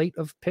full slate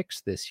of picks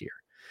this year.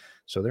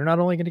 So they're not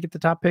only going to get the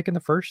top pick in the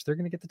first, they're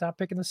going to get the top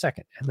pick in the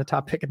second and the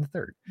top pick in the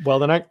third. Well,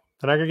 they're not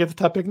going to get the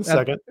top pick in the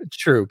second.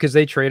 True, because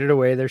they traded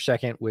away their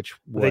second, which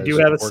was they do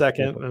have a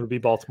second, and it'll be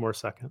Baltimore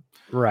second.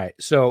 Right.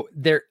 So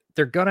they're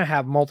going to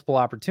have multiple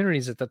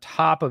opportunities at the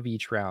top of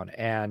each round,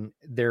 and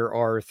there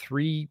are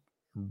 3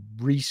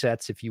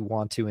 resets if you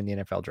want to in the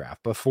NFL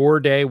draft before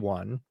day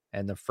 1,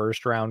 and the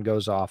first round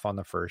goes off on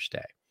the first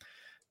day.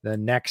 The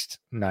next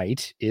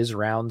night is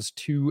rounds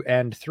 2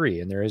 and 3,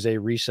 and there is a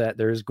reset.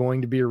 There is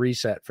going to be a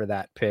reset for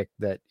that pick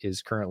that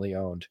is currently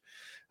owned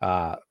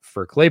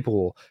for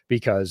Claypool,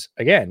 because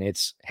again,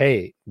 it's,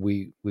 hey,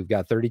 we've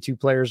got 32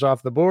 players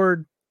off the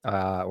board,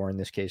 or in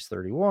this case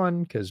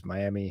 31, because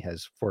Miami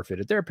has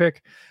forfeited their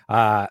pick.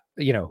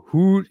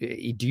 Who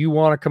do you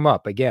want to come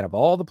up? Again, of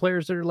all the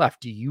players that are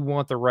left, do you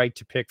want the right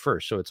to pick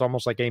first? So it's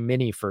almost like a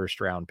mini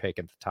first round pick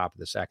at the top of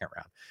the second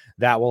round.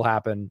 That will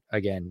happen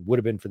again. Would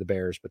have been for the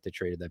Bears, but they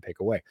traded that pick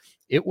away.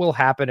 It will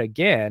happen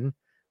again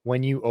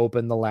when you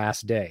open the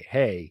last day.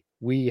 Hey,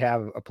 we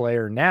have a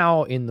player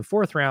now in the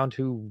 4th round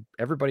who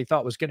everybody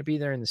thought was going to be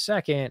there in the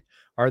second.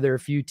 Are there a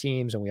few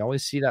teams? And we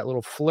always see that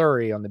little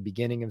flurry on the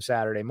beginning of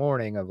Saturday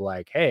morning of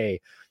like,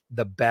 hey,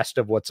 the best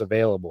of what's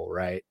available,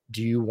 right?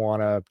 Do you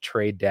want to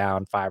trade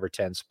down 5 or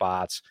 10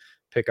 spots,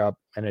 pick up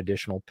an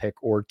additional pick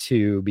or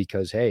 2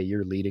 because, hey,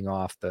 you're leading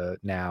off the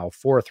now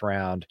 4th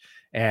round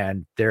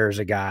and there's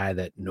a guy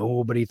that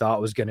nobody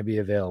thought was going to be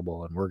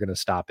available and we're going to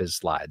stop his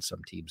slide.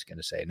 Some team's going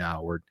to say,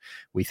 no,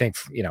 we think,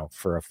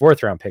 for a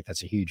 4th round pick,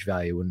 that's a huge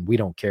value. And we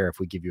don't care if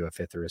we give you a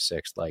 5th or a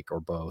 6th, or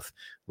both,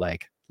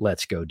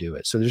 let's go do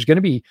it. So there's going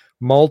to be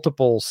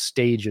multiple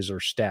stages or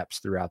steps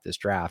throughout this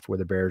draft where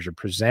the Bears are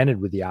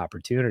presented with the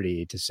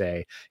opportunity to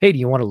say, hey, do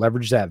you want to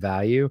leverage that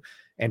value?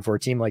 And for a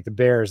team like the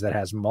Bears that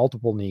has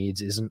multiple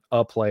needs, isn't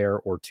a player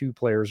or 2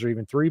 players or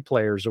even 3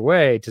 players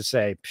away to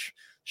say,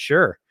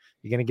 sure,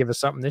 you're going to give us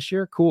something this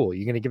year? Cool.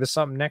 You're going to give us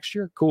something next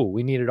year? Cool.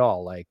 We need it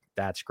all.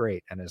 That's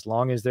great. And as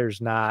long as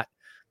there's not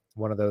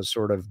one of those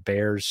sort of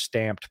Bears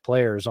stamped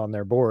players on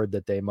their board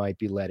that they might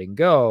be letting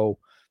go,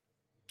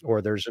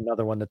 or there's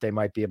another one that they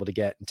might be able to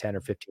get in 10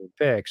 or 15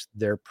 picks,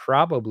 they're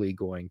probably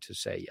going to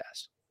say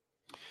yes.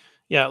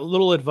 Yeah, a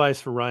little advice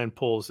for Ryan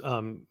Poles.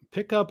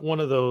 Pick up one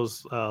of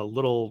those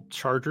little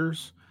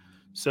chargers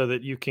so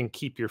that you can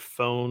keep your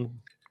phone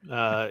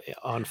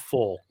on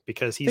full,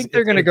 because I think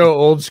they're going to go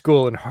old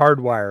school and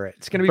hardwire it.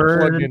 It's going to be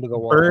plugged into the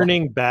wall.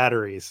 Burning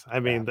batteries. I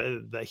mean,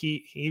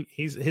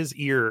 his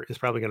ear is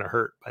probably going to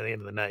hurt by the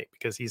end of the night,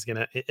 because he's going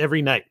to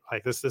every night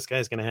like this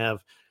guy's going to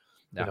have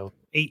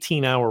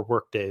 18-hour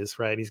work days,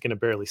 right? He's going to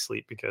barely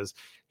sleep because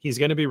he's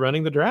going to be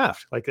running the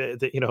draft. Like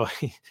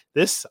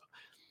this.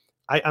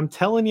 I'm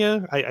telling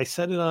you, I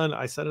said it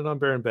on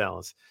Bear and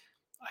Balance.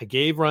 I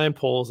gave Ryan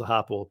Poles a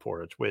hot bowl of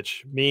porridge,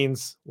 which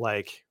means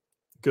like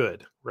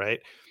good, right?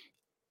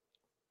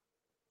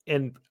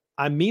 And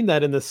I mean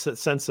that in the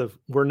sense of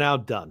we're now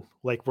done.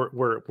 Like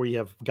we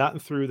have gotten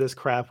through this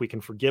crap. We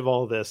can forgive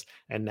all this.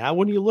 And now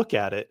when you look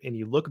at it and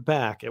you look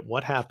back at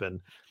what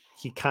happened,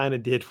 he kind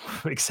of did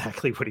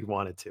exactly what he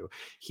wanted to.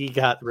 He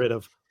got rid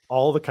of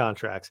all the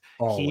contracts.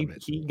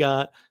 He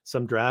got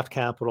some draft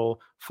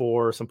capital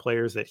for some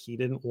players that he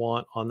didn't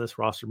want on this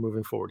roster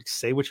moving forward.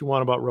 Say what you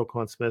want about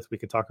Roquan Smith. We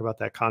can talk about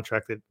that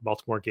contract that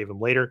Baltimore gave him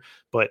later,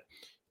 but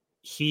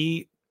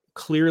he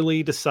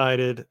clearly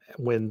decided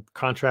when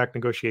contract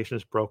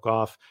negotiations broke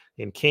off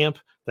in camp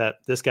that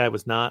this guy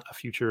was not a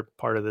future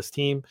part of this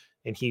team,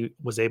 and he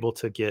was able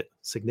to get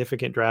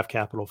significant draft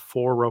capital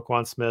for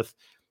Roquan Smith.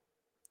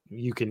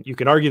 You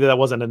can argue that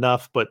wasn't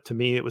enough, but to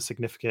me, it was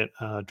significant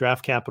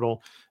draft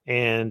capital,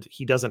 and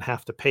he doesn't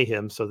have to pay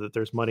him, so that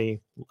there's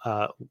money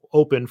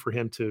open for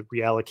him to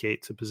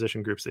reallocate to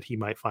position groups that he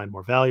might find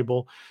more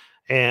valuable.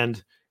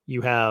 And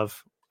you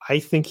have, I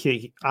think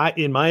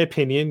in my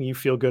opinion, you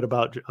feel good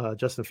about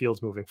Justin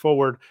Fields moving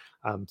forward.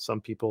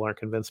 Some people aren't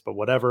convinced, but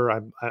whatever.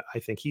 I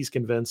think he's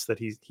convinced that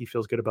he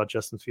feels good about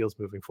Justin Fields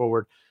moving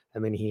forward.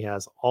 And then he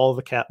has all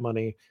the cap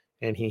money,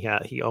 and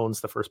he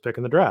owns the first pick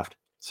in the draft.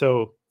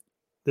 So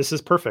this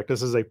is perfect.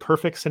 This is a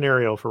perfect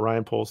scenario for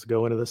Ryan Poles to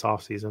go into this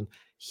offseason.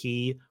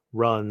 He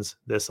runs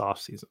this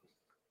offseason.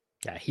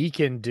 Yeah, he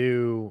can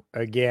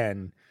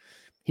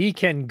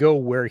go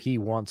where he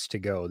wants to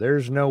go.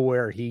 There's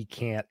nowhere he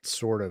can't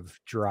sort of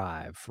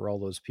drive, for all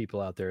those people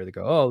out there that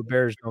go, oh, the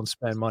Bears don't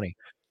spend money.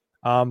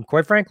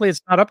 Quite frankly,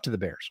 it's not up to the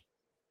Bears.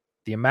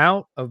 The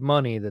amount of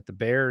money that the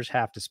Bears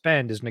have to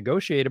spend is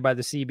negotiated by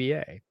the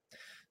CBA.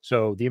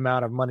 So the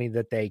amount of money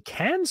that they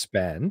can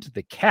spend,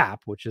 the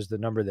cap, which is the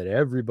number that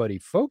everybody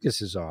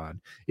focuses on,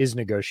 is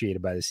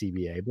negotiated by the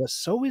CBA, but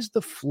so is the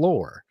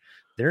floor.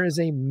 There is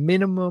a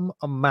minimum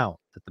amount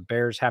that the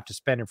Bears have to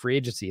spend in free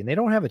agency, and they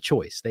don't have a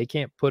choice. They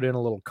can't put in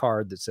a little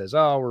card that says,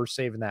 oh, we're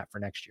saving that for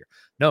next year.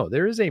 No,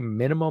 there is a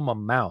minimum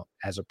amount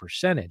as a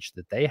percentage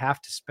that they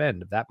have to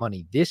spend of that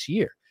money this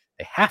year.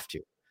 They have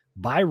to,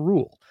 by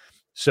rule.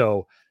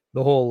 So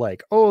the whole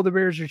like, oh, the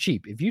Bears are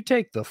cheap. If you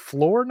take the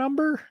floor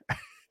number,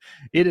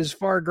 it is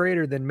far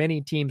greater than many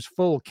teams'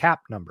 full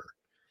cap number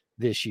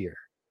this year.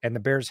 And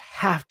the Bears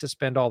have to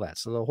spend all that.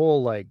 So the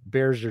whole like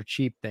Bears are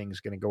cheap thing is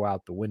going to go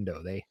out the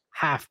window. They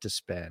have to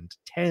spend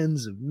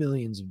tens of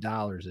millions of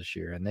dollars this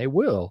year, and they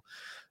will,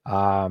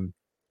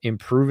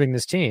 improving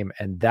this team.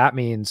 And that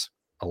means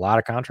a lot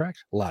of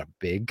contracts, a lot of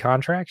big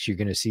contracts. You're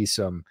going to see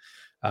some,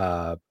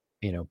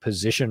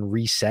 position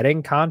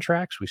resetting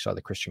contracts. We saw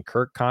the Christian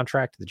Kirk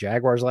contract to the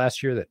Jaguars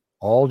last year that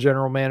all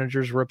general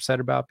managers were upset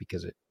about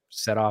because it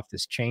set off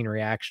this chain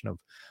reaction of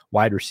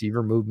wide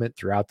receiver movement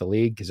throughout the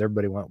league, because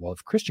everybody went, well,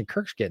 if Christian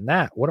Kirk's getting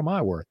that, what am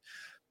I worth?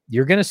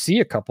 You're going to see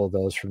a couple of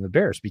those from the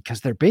Bears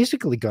because they're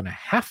basically going to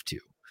have to,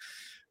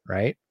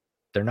 right?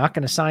 They're not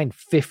going to sign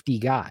 50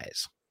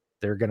 guys.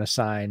 They're going to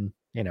sign,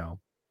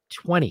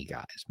 20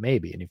 guys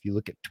maybe. And if you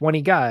look at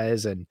 20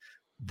 guys and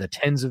the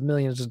tens of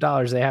millions of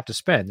dollars they have to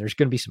spend, there's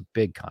going to be some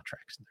big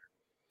contracts in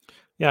there.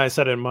 Yeah, I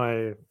said in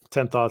my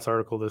 10 Thoughts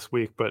article this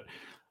week, but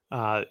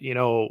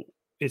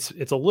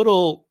it's a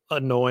little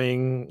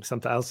annoying.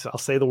 Sometimes I'll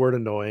say the word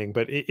annoying,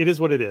 but it is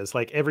what it is.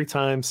 Like every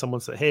time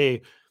someone says,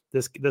 hey,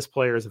 this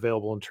player is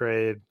available in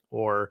trade,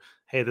 or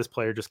hey, this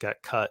player just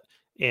got cut,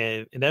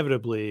 and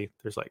inevitably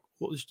there's like,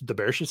 well, the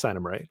Bears should sign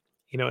him, right?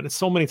 And it's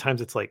so many times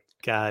it's like,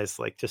 guys,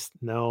 like, just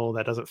no,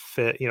 that doesn't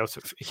fit.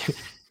 So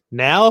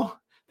now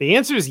the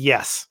answer is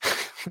yes.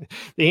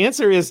 The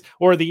answer is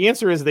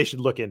they should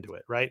look into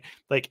it, right?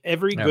 Like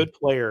every good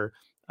player,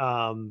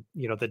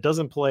 that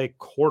doesn't play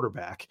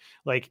quarterback,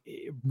 like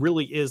it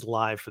really is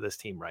live for this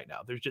team right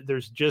now.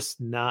 There's just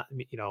not,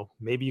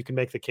 maybe you can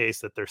make the case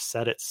that they're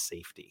set at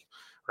safety,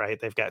 right?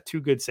 They've got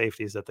two good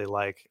safeties that they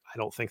like. I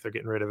don't think they're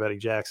getting rid of Eddie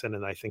Jackson,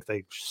 and I think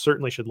they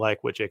certainly should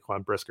like what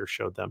Jaquan Brisker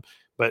showed them.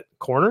 But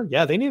corner,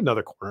 yeah, they need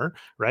another corner,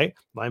 right?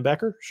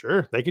 Linebacker,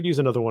 sure, they could use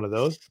another one of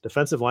those.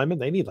 Defensive lineman,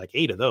 they need like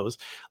 8 of those.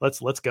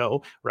 Let's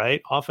go,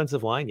 right?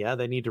 Offensive line, yeah,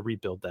 they need to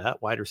rebuild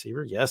that. Wide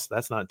receiver, yes,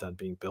 that's not done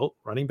being built.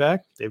 Running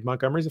back, Dave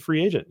Montgomery's a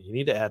free agent. You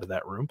need to add to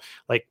that room.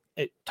 Like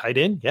tight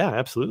end, yeah,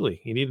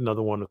 absolutely. You need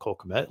another one with Cole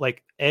Kmet.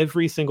 Like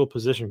every single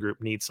position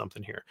group needs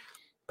something here.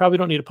 Probably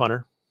don't need a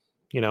punter.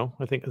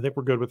 I think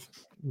we're good with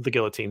the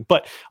guillotine.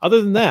 But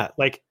other than that,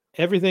 like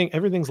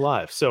everything's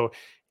live. So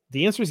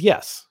the answer is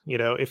yes.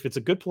 If it's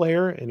a good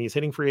player and he's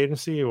hitting free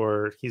agency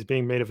or he's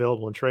being made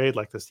available in trade,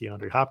 like this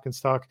DeAndre Hopkins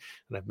talk,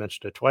 and I've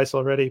mentioned it twice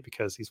already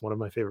because he's one of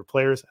my favorite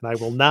players, and I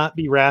will not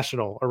be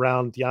rational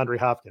around DeAndre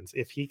Hopkins.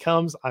 If he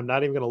comes, I'm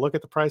not even going to look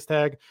at the price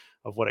tag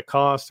of what it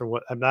costs or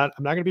what. I'm not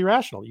going to be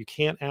rational. You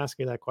can't ask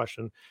me that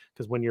question,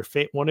 because when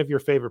one of your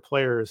favorite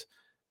players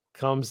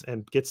comes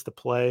and gets to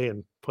play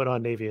and put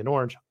on navy and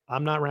orange,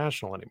 I'm not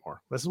rational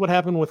anymore. This is what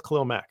happened with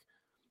Khalil Mack.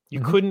 You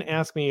couldn't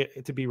ask me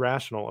to be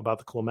rational about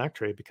the Khalil Mack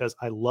trade because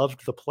I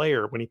loved the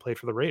player when he played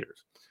for the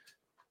Raiders.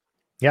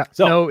 Yeah.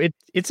 So no,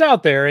 it's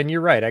out there, and you're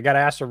right. I got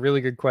asked a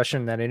really good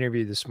question in that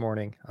interview this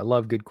morning. I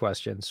love good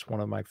questions. One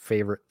of my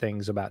favorite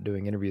things about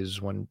doing interviews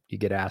is when you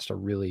get asked a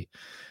really,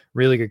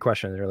 really good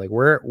question. They're like,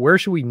 where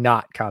should we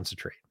not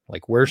concentrate?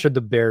 Like, where should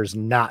the Bears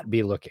not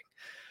be looking?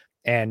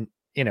 And,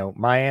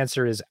 my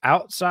answer is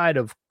outside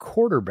of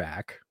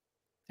quarterback,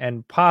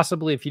 and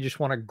possibly if you just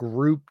want to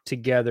group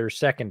together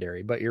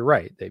secondary. But you're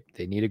right.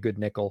 They need a good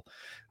nickel.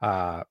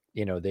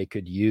 They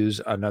could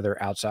use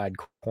another outside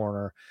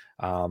corner.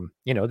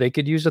 They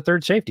could use a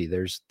third safety.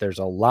 There's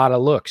a lot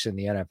of looks in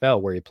the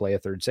NFL where you play a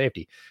third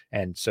safety.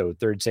 And so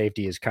third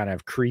safety is kind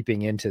of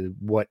creeping into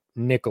what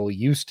nickel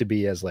used to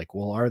be as like,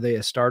 well, are they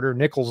a starter?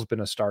 Nickel's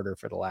been a starter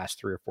for the last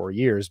 3 or 4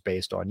 years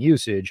based on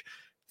usage.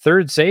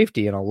 Third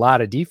safety in a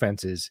lot of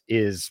defenses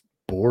is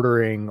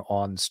bordering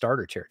on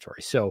starter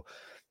territory. So,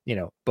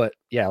 but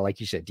yeah,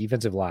 like you said,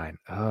 defensive line,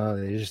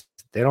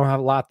 they don't have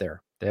a lot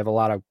there. They have a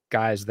lot of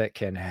guys that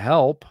can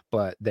help,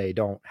 but they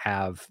don't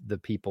have the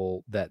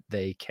people that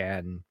they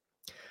can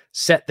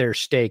set their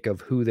stake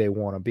of who they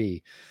want to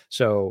be.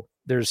 So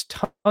there's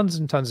tons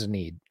and tons of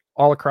need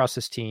all across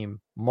this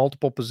team,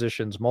 multiple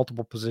positions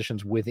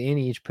within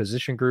each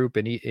position group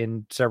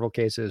in several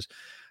cases.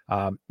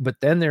 But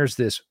then there's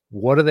this,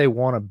 what do they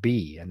want to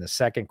be? And the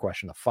second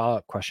question, the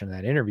follow-up question in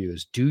that interview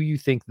is, do you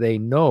think they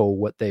know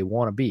what they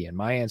want to be? And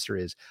my answer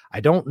is,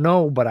 I don't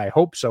know, but I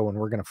hope so. And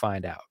we're going to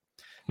find out,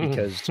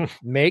 because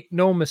make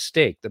no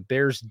mistake, the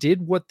Bears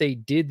did what they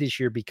did this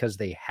year because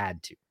they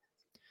had to.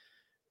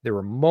 There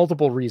were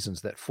multiple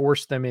reasons that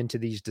forced them into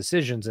these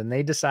decisions, and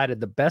they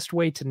decided the best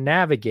way to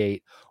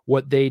navigate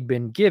what they'd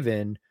been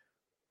given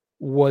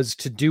was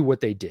to do what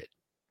they did.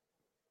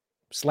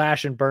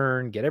 Slash and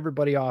burn, get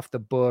everybody off the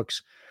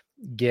books,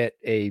 get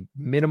a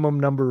minimum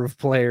number of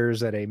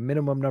players at a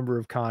minimum number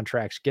of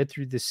contracts, get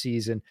through the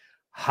season,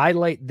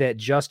 highlight that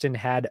Justin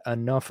had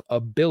enough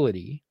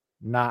ability,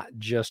 not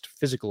just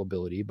physical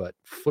ability, but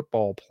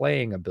football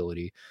playing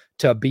ability,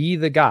 to be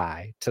the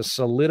guy to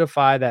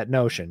solidify that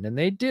notion. And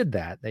they did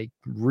that. They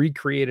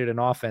recreated an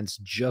offense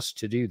just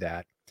to do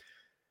that.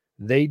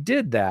 They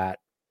did that.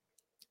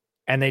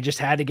 And they just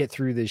had to get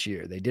through this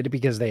year. They did it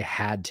because they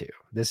had to.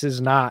 This is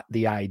not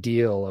the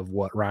ideal of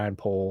what Ryan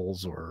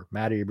Poles or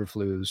Matt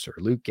Eberflus or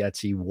Luke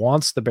Getsy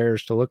wants the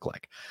Bears to look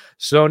like.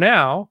 So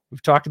now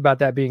we've talked about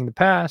that being the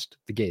past.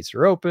 The gates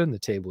are open. The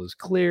table is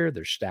clear.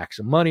 There's stacks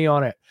of money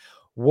on it.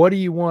 What do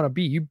you want to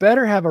be? You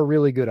better have a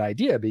really good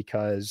idea,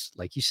 because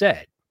like you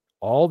said,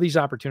 all these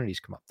opportunities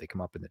come up. They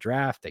come up in the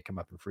draft. They come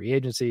up in free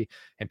agency,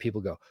 and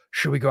people go,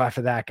 should we go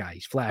after that guy?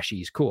 He's flashy.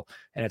 He's cool.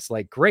 And it's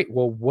like, great.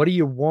 Well, what do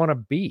you want to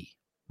be?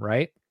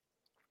 Right?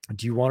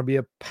 Do you want to be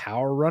a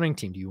power running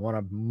team? Do you want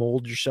to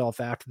mold yourself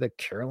after the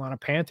Carolina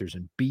Panthers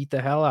and beat the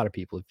hell out of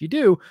people? If you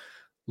do,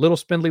 little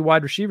spindly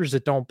wide receivers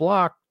that don't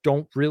block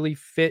don't really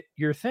fit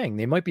your thing.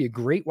 They might be a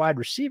great wide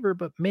receiver,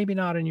 but maybe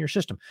not in your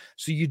system.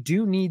 So you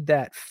do need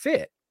that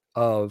fit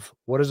of,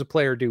 what does a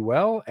player do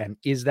well? And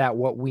is that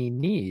what we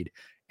need?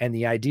 And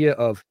the idea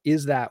of,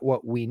 is that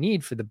what we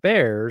need for the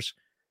Bears,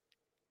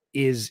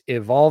 is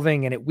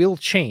evolving, and it will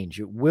change.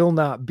 It will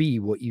not be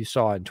what you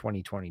saw in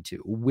 2022.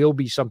 It will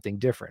be something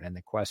different. And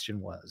the question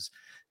was,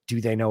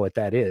 do they know what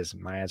that is?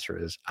 And my answer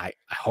is, I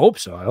hope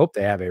so. I hope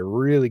they have a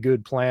really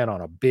good plan on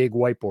a big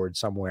whiteboard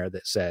somewhere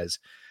that says,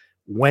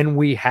 when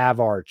we have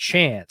our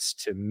chance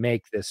to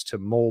make this, to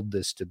mold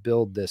this, to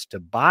build this, to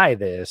buy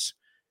this,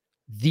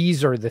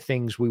 these are the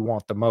things we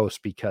want the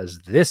most, because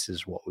this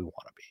is what we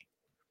want to be.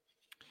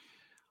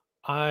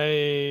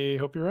 I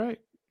hope you're right.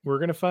 We're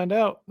going to find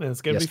out, and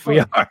it's going to be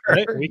fun.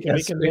 Right? We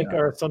can make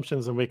our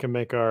assumptions, and we can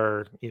make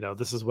our,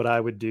 this is what I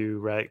would do.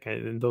 Right.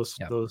 And those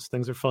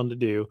things are fun to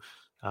do.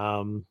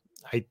 In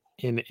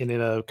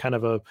a kind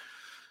of a,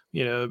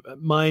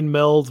 mind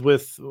meld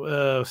with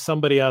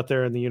somebody out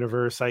there in the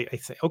universe, I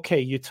say,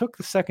 okay, you took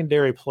the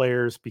secondary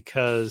players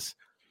because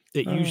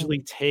it usually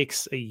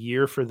takes a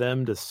year for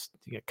them to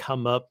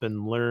come up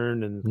and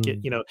learn and get,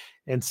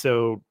 and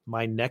so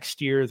my next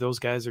year, those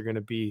guys are going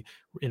to be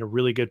in a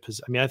really good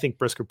position. I mean, I think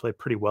Brisker played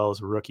pretty well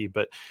as a rookie,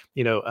 but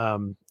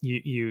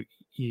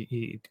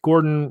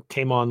Gordon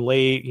came on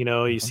late,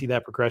 you see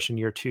that progression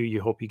year 2,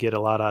 you hope you get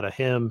a lot out of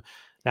him.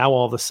 Now,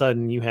 all of a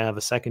sudden you have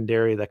a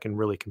secondary that can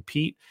really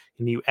compete,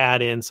 and you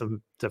add in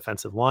some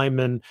defensive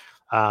linemen.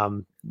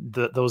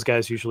 those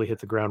guys usually hit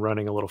the ground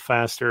running a little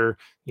faster,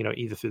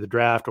 either through the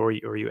draft or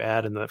you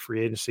add in the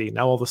free agency.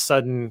 Now, all of a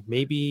sudden,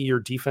 maybe your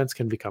defense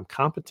can become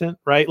competent,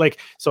 right? Like,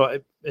 so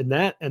in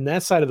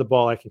that side of the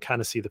ball, I can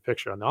kind of see the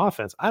picture. On the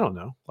offense, I don't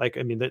know. Like,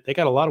 I mean, they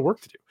got a lot of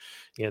work to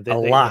do.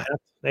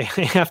 They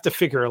have to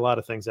figure a lot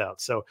of things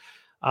out. So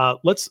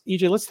let's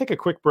take a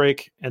quick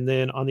break. And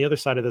then on the other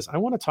side of this, I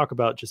want to talk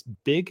about just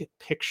big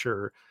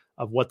picture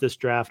of what this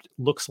draft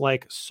looks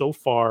like so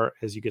far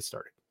as you get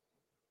started.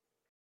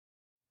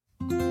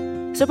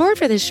 Support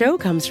for this show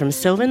comes from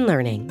Sylvan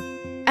Learning.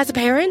 As a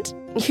parent,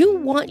 you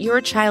want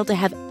your child to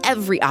have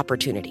every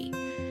opportunity,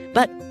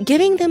 but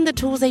giving them the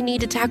tools they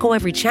need to tackle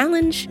every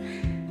challenge,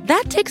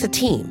 that takes a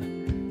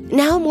team.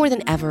 Now more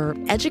than ever,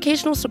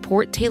 educational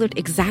support tailored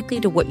exactly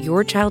to what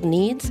your child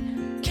needs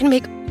can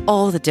make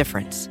all the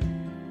difference.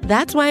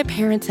 That's why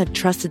parents have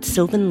trusted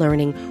Sylvan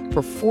Learning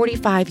for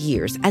 45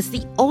 years as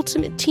the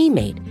ultimate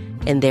teammate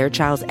in their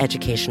child's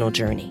educational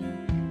journey,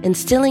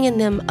 instilling in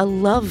them a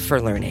love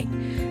for learning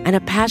and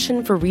a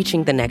passion for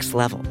reaching the next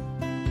level.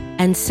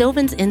 And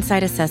Sylvan's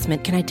Insight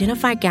Assessment can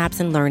identify gaps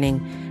in learning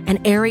and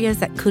areas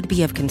that could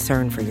be of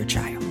concern for your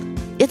child.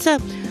 It's a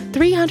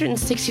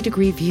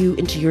 360-degree view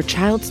into your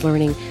child's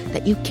learning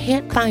that you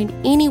can't find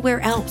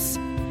anywhere else,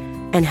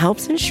 and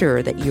helps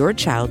ensure that your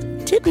child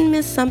didn't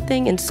miss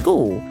something in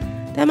school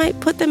that might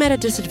put them at a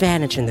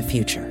disadvantage in the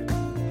future.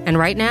 And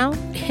right now,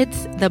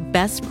 it's the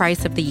best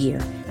price of the year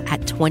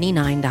at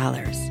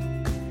 $29.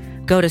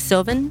 Go to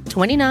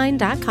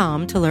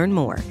sylvan29.com to learn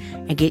more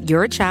and get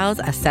your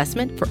child's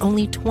assessment for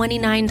only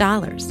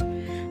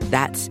 $29.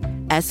 That's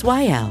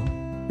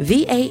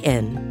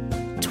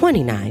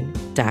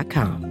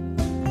SYLVAN29.com.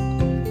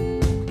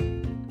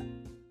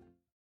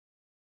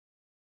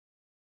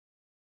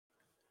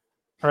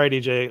 All right,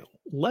 EJ,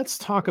 let's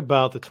talk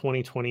about the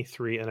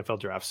 2023 NFL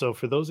Draft. So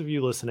for those of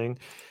you listening,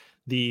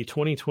 the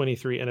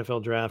 2023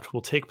 NFL Draft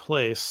will take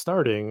place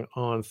starting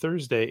on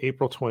Thursday,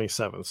 April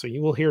 27th. So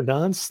you will hear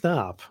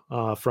nonstop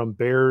from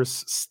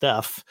Bears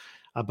Steph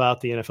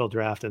about the NFL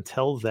Draft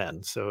until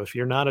then. So if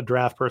you're not a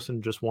draft person,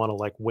 just want to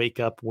like wake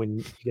up when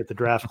you get the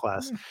draft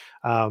class.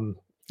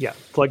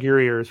 Plug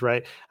your ears,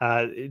 right?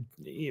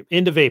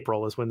 End of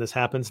April is when this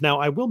happens. Now,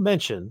 I will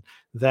mention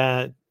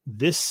that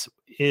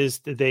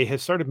they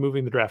have started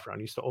moving the draft around.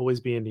 It used to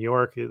always be in New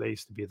York. They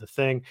used to be the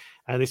thing.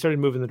 And they started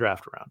moving the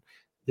draft around.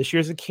 This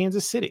year's in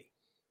Kansas City.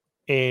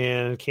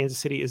 And Kansas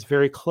City is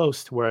very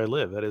close to where I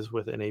live. That is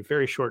within a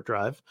very short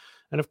drive.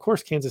 And of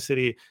course, Kansas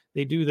City,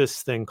 they do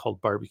this thing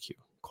called barbecue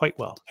quite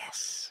well.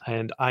 Yes.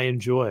 And I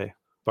enjoy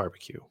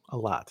barbecue a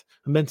lot,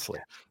 immensely.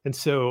 And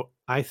so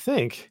I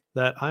think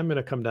that I'm going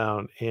to come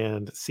down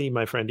and see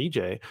my friend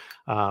EJ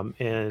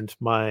and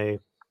my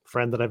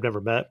friend that I've never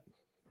met,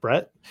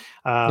 Brett,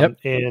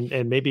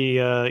 and maybe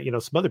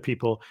some other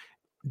people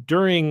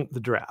during the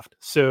draft.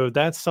 So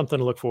that's something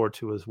to look forward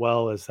to, as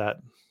well as that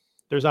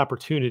there's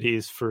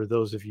opportunities for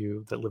those of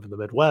you that live in the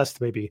Midwest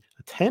to maybe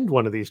attend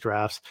one of these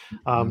drafts.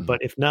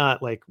 But if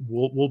not, like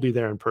we'll be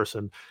there in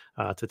person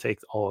to take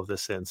all of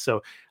this in.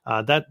 So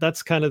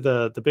that's kind of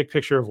the big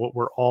picture of what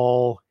we're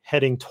all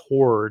heading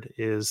toward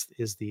is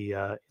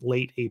the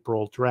late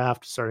April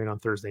draft starting on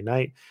Thursday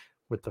night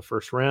with the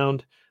first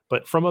round.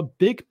 But from a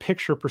big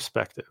picture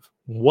perspective,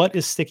 what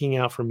is sticking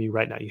out from you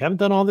right now? You haven't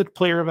done all the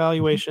player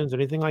evaluations,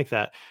 anything like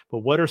that, but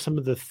what are some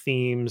of the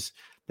themes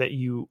that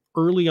you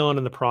early on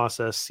in the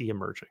process see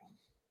emerging?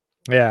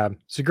 Yeah,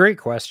 it's a great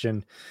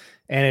question.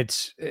 And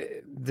it's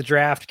the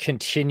draft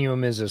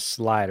continuum is a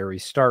slider. We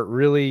start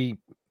really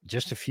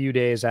just a few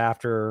days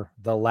after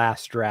the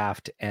last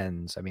draft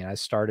ends. I mean, I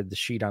started the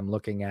sheet I'm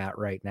looking at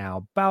right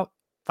now about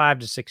 5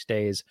 to 6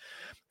 days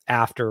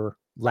after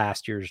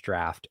last year's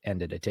draft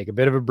ended. I take a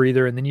bit of a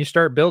breather, and then you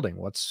start building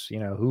what's,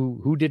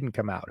 who didn't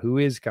come out, who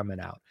is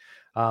coming out.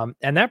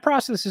 And that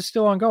process is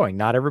still ongoing.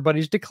 Not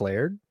everybody's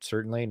declared.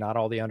 Certainly not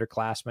all the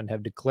underclassmen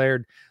have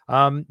declared.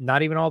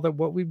 Not even all the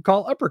what we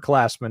call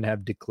upperclassmen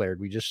have declared.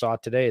 We just saw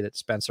today that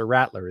Spencer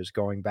Rattler is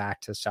going back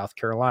to South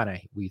Carolina.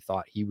 We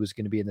thought he was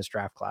going to be in this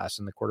draft class,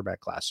 in the quarterback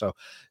class. So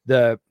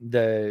the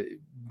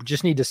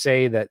just need to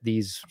say that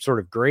these sort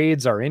of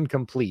grades are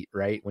incomplete,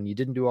 right? When you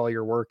didn't do all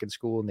your work in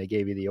school and they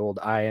gave you the old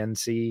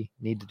INC,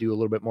 need to do a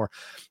little bit more.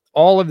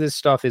 All of this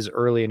stuff is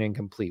early and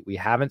incomplete. We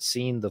haven't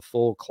seen the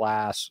full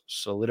class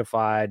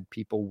solidified.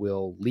 People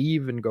will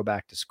leave and go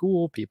back to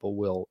school. People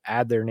will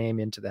add their name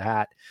into the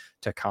hat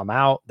to come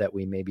out that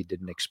we maybe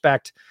didn't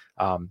expect.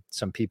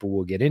 Some people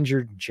will get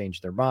injured and change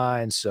their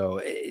minds.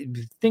 So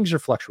things are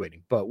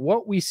fluctuating. But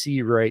what we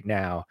see right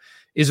now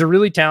is a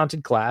really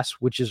talented class,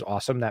 which is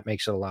awesome. That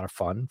makes it a lot of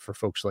fun for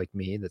folks like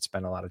me that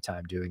spend a lot of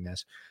time doing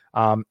this.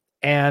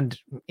 And,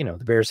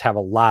 the Bears have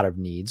a lot of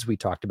needs. We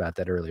talked about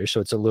that earlier.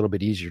 So it's a little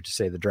bit easier to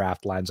say the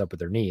draft lines up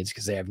with their needs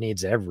because they have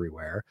needs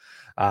everywhere.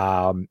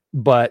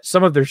 But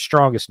some of their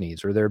strongest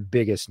needs or their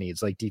biggest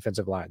needs, like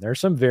defensive line, there are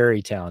some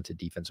very talented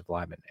defensive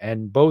linemen,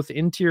 and both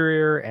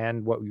interior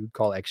and what we would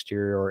call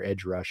exterior or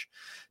edge rush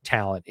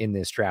talent in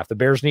this draft. The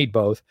Bears need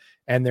both.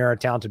 And there are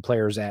talented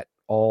players at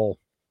all,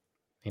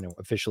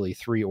 officially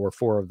 3 or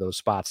 4 of those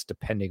spots,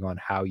 depending on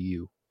how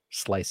you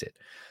slice it.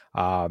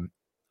 A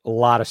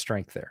lot of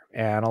strength there,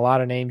 and a lot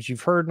of names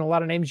you've heard and a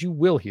lot of names you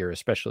will hear,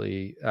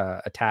 especially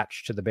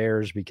attached to the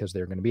Bears, because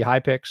they're going to be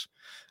high picks,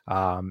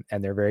 and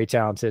they're very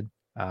talented.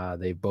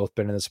 They've both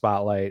been in the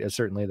spotlight.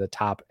 Certainly the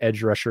top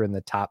edge rusher and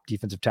the top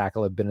defensive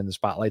tackle have been in the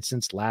spotlight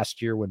since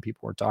last year when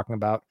people were talking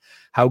about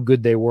how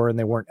good they were and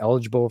they weren't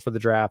eligible for the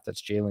draft.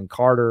 That's Jalen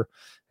Carter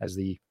as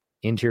the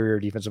interior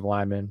defensive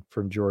lineman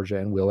from Georgia,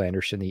 and Will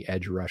Anderson, the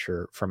edge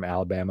rusher from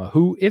Alabama,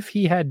 who, if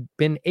he had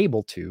been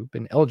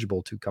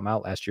eligible to come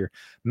out last year,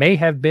 may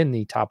have been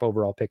the top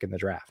overall pick in the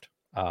draft.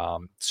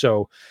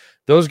 So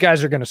those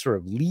guys are going to sort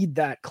of lead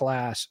that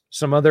class.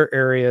 Some other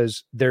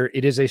areas there,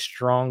 it is a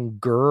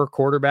stronger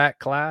quarterback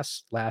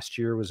class. Last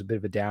year was a bit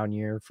of a down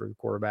year for the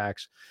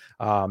quarterbacks.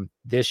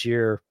 This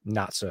year,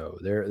 not so.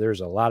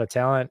 There's a lot of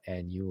talent,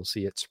 and you will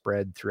see it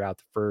spread throughout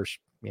the first,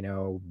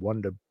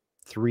 1 to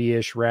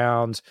 3-ish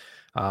rounds.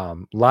 A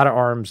lot of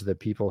arms that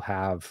people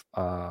have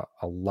a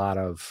lot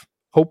of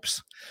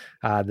hopes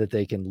that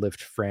they can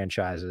lift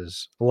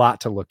franchises. A lot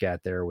to look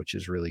at there, which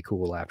is really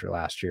cool after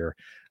last year.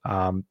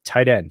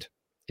 Tight end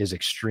is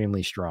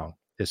extremely strong.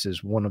 This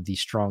is one of the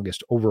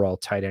strongest overall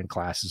tight end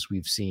classes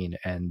we've seen,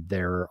 and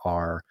there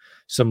are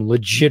some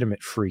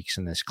legitimate freaks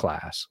in this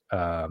class.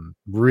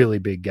 Really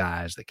big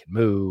guys that can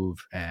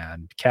move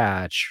and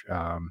catch.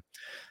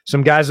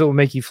 Some guys that will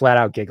make you flat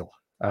out giggle,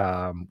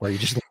 where you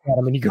just look at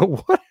them and you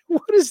go,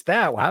 what is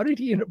that? How did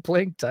he end up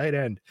playing tight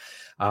end?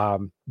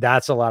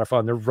 That's a lot of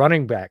fun. The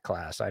running back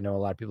class, I know a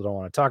lot of people don't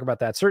want to talk about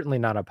that. Certainly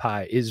not up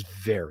high, is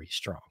very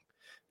strong.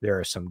 There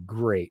are some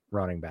great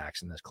running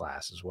backs in this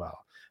class as well.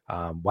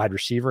 Wide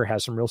receiver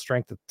has some real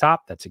strength at the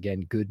top. That's,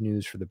 again, good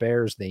news for the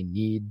Bears. They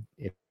need,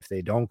 if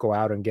they don't go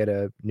out and get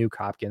a Nuke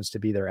Hopkins to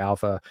be their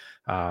alpha,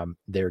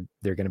 they're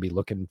going to be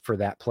looking for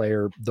that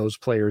player. Those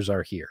players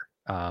are here.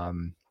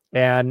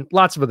 And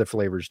lots of other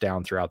flavors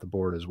down throughout the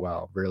board as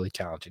well. Really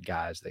talented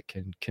guys that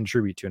can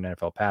contribute to an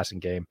NFL passing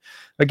game.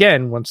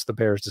 Again, once the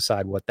Bears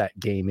decide what that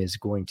game is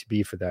going to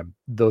be for them,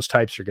 those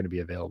types are going to be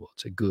available.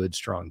 It's a good,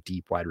 strong,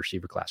 deep wide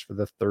receiver class for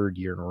the third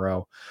year in a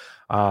row.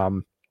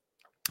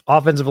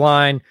 Offensive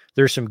line,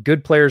 there's some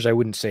good players. I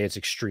wouldn't say it's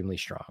extremely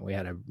strong. We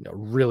had a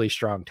really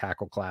strong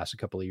tackle class a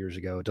couple of years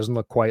ago. It doesn't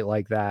look quite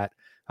like that.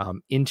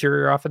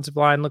 Interior offensive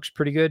line looks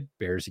pretty good.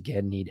 Bears,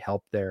 again, need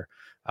help there.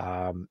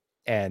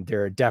 And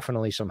there are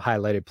definitely some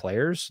highlighted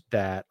players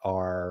that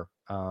are,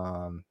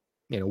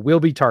 will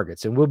be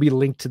targets and will be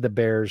linked to the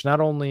Bears, not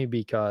only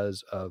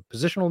because of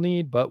positional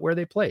need, but where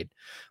they played.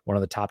 One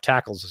of the top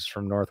tackles is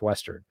from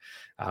Northwestern.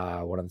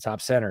 One of the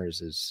top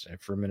centers is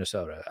from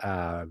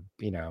Minnesota.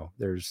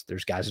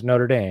 There's guys at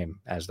Notre Dame,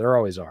 as there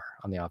always are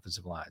on the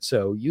offensive line.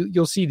 So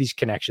you'll see these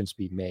connections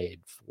be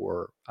made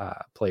for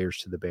players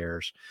to the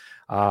Bears.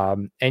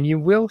 And you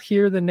will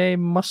hear the name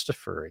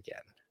Mustipher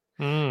again.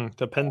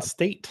 The Penn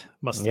State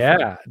Mustipher.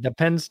 Yeah, the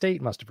Penn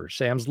State Mustipher.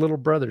 Sam's little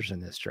brother's in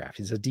this draft.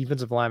 He's a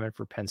defensive lineman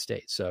for Penn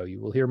State. So you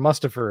will hear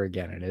Mustipher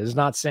again. And it is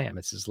not Sam,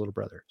 it's his little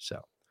brother.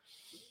 So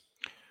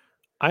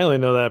I only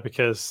know that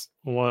because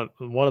one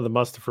of the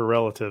Mustipher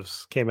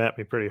relatives came at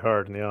me pretty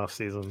hard in the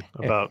offseason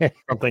about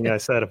something I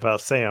said about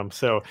Sam.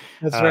 So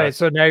that's right.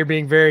 So now you're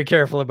being very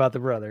careful about the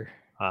brother.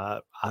 I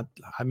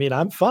mean,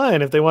 I'm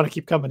fine if they want to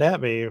keep coming at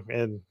me,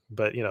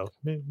 but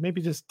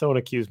maybe just don't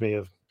accuse me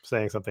of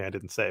saying something I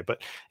didn't say.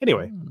 But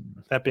anyway,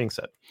 that being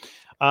said,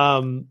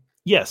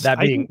 yes,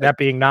 that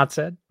being not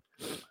said,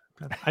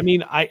 I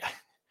mean, I've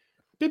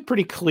been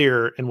pretty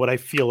clear in what I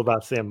feel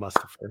about Sam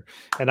Mustipher,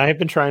 and I have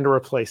been trying to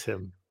replace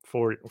him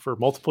for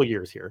multiple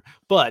years here,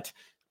 but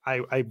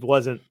I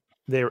wasn't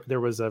there. There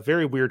was a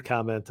very weird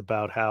comment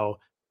about how,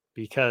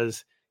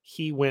 because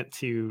he went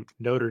to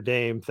Notre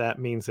Dame, that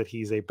means that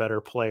he's a better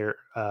player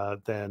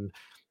than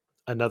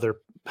another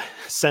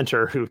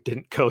center who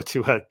didn't go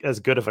to as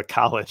good of a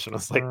college. And I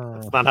was like,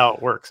 that's not how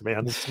it works,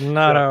 man. It's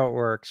not how it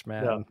works,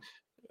 man.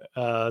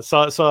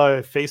 Saw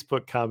a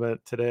Facebook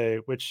comment today,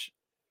 which,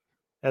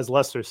 as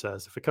Lester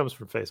says, if it comes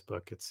from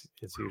Facebook, it's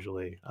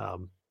usually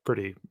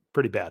pretty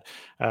bad.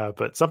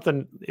 But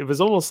it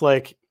was almost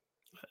like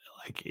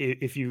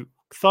if you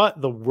thought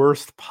the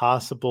worst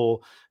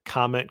possible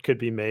comment could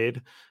be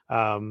made,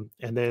 and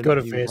then go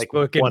to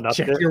Facebook and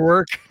check your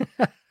work.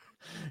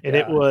 And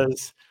it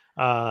was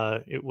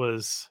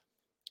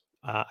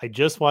I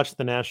just watched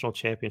the national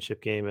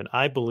championship game, and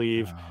I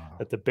believe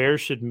that the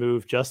Bears should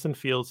move Justin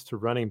Fields to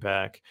running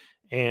back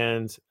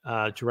and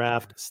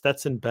draft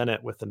Stetson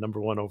Bennett with the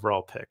number 1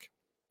 overall pick.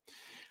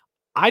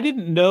 I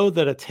didn't know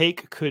that a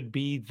take could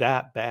be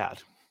that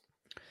bad,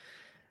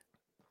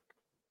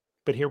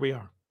 but here we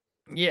are.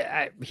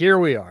 Yeah, here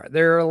we are.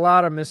 There are a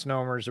lot of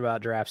misnomers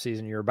about draft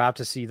season. You're about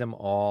to see them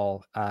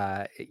all.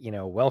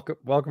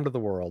 Welcome to the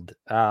world.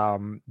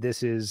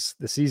 This is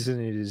the season.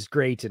 It is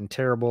great and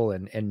terrible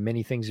and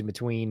many things in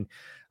between.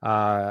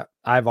 I've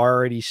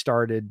already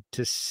started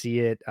to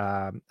see it.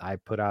 I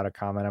put out a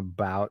comment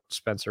about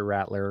Spencer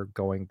Rattler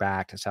going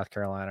back to South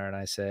Carolina, and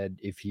I said,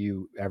 if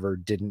you ever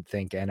didn't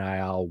think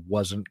NIL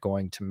wasn't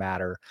going to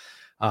matter,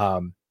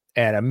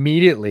 And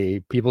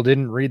immediately people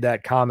didn't read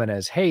that comment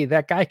as, hey,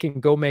 that guy can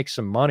go make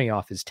some money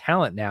off his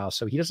talent now,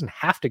 so he doesn't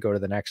have to go to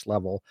the next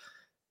level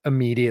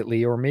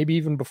immediately, or maybe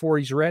even before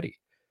he's ready.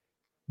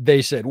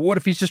 They said, what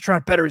if he's just trying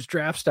to better his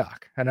draft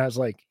stock? And I was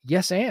like,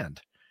 yes, and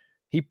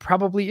he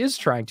probably is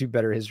trying to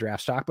better his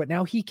draft stock, but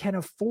now he can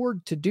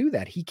afford to do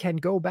that. He can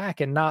go back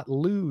and not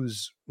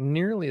lose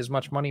nearly as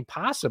much money,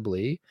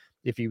 possibly,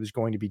 if he was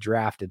going to be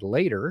drafted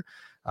later,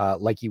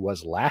 like he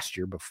was last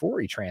year before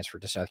he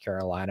transferred to South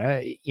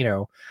Carolina. You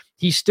know,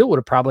 he still would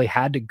have probably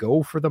had to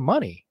go for the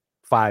money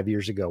 5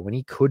 years ago when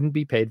he couldn't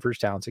be paid for his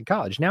talents in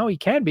college. Now he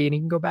can be, and he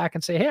can go back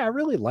and say, hey, I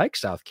really like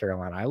South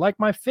Carolina. I like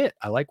my fit.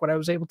 I like what I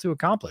was able to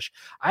accomplish.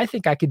 I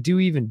think I could do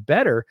even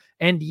better,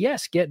 and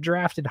yes, get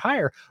drafted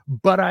higher,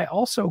 but I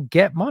also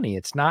get money.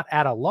 It's not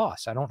at a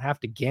loss. I don't have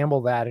to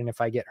gamble that. And if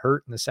I get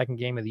hurt in the second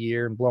game of the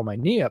year and blow my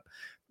knee up,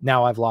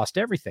 now I've lost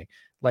everything.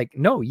 Like,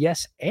 no,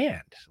 yes.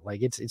 And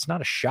like, it's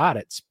not a shot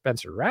at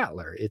Spencer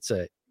Rattler.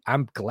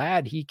 I'm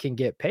glad he can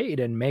get paid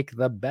and make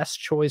the best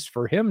choice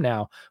for him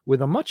now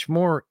with a much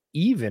more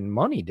even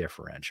money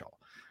differential.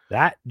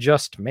 That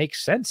just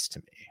makes sense to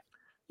me.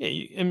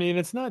 Yeah, I mean,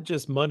 it's not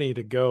just money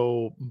to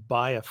go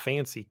buy a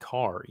fancy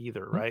car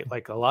either, right?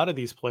 Like a lot of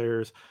these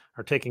players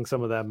are taking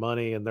some of that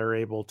money and they're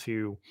able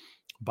to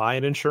buy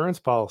an insurance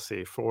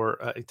policy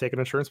take an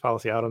insurance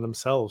policy out on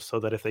themselves, so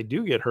that if they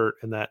do get hurt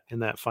in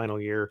that final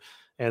year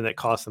and that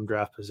costs them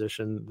draft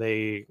position,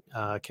 they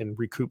can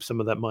recoup some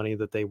of that money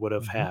that they would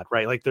have had,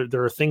 right? Like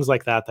there are things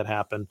like that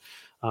happen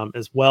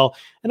as well.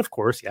 And of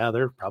course, yeah,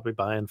 they're probably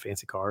buying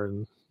fancy car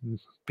and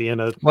being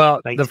the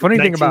funny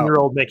thing about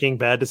 -year-old making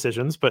bad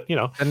decisions, but you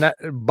know, and that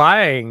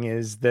buying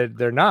is that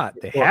they're not.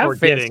 They have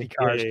fancy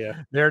cars.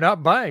 Yeah. They're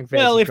not buying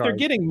fancy cars. Well, if they're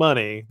getting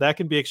money, that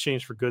can be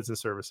exchanged for goods and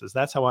services.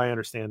 That's how I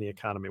understand the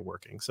economy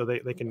working. So they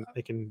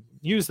can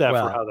use that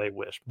for how they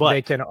wish. But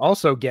they can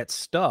also get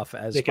stuff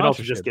as they can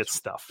also just get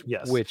stuff.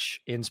 Yes. Which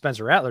in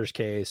Spencer Rattler's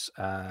case,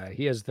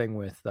 he has a thing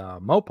with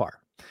Mopar.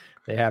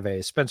 They have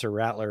a Spencer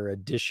Rattler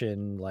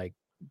edition, like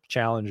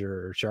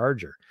Challenger or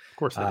Charger. Of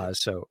course.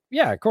 So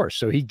yeah, of course.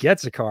 So he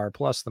gets a car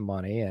plus the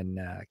money, and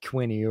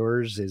Quinn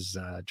Ewers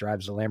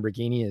drives a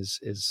Lamborghini,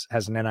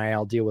 has an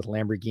NIL deal with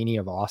Lamborghini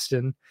of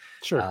Austin.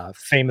 Sure.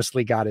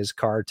 Famously got his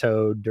car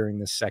towed during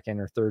the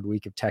second or third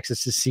week of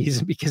Texas's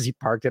season because he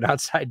parked it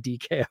outside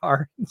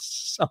DKR and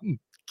some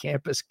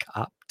campus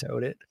cop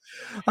towed it.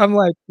 I'm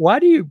like,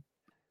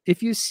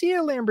 if you see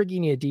a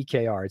Lamborghini at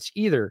DKR, it's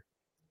either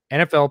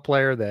NFL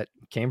player that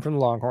came from the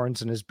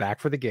Longhorns and is back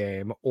for the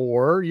game,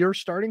 or your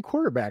starting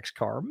quarterback's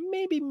car,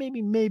 maybe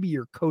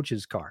your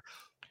coach's car.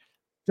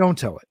 Don't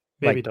tow it.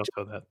 Maybe don't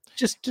tow that.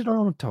 Just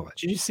don't tow it.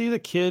 Did you see the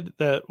kid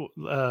that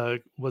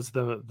was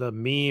the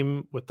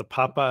meme with the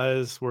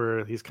Popeyes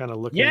where he's kind of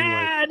looking?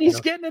 Yeah, and he's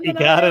getting an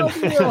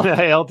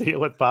NIL deal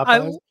with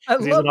Popeyes. I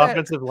love he's an that.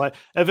 offensive line,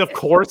 and of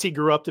course he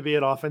grew up to be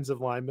an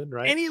offensive lineman,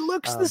 right? And he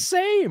looks the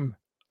same.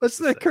 That's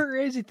the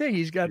crazy thing.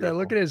 He's got that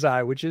look in his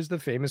eye, which is the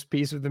famous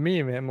piece of the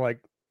meme. I'm like,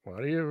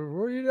 what are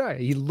you doing?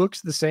 He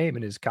looks the same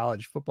in his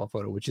college football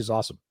photo, which is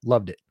awesome.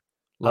 Loved it.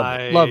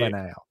 Love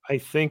NIL. I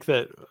think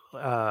that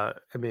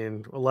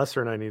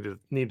Lester and I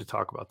need to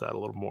talk about that a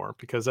little more,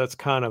 because that's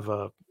kind of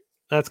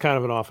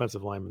an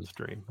offensive lineman's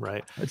dream,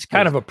 right? It's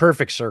kind of a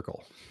perfect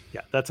circle.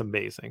 Yeah, that's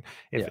amazing.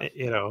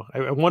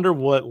 I wonder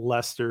what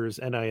Lester's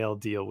NIL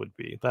deal would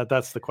be.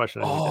 That's the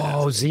question.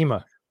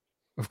 Zima,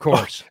 of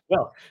course.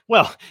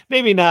 Well,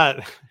 maybe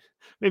not.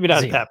 Maybe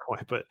not Zima. At that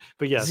point, but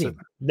yes, Zima.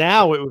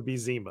 Now it would be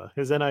Zima.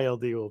 His NIL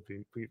deal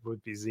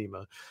would be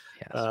Zima.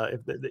 Yes.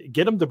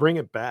 Get him to bring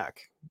it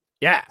back.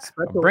 Yeah,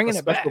 bringing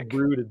it back. Special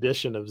brewed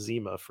edition of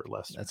Zima for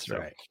Lester. That's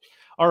right.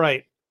 All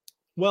right.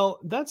 Well,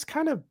 that's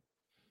kind of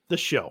the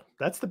show.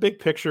 That's the big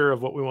picture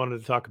of what we wanted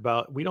to talk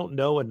about. We don't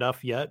know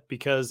enough yet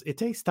because it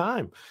takes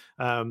time.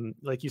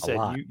 Like you said,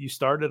 you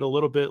started a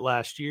little bit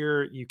last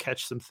year. You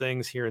catch some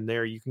things here and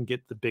there. You can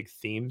get the big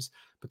themes,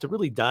 but to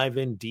really dive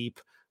in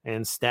deep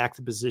and stack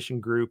the position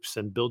groups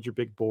and build your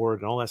big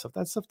board and all that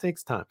stuff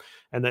takes time.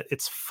 And that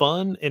it's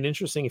fun and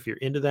interesting if you're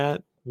into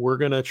that. We're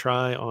going to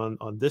try on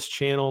this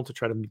channel to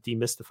try to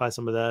demystify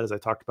some of that, as I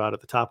talked about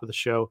at the top of the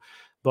show.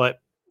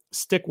 But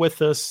stick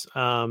with us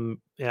on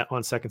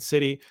Second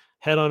City.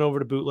 Head on over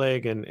to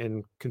Bootleg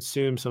and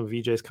consume some of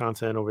VJ's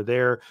content over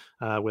there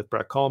with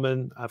Brett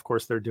Coleman. Of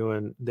course,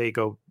 they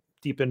go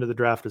deep into the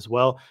draft as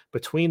well.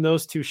 Between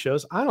those two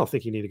shows, I don't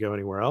think you need to go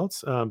anywhere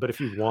else. But if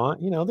you want,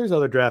 there's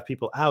other draft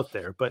people out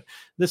there. But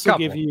this will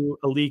give you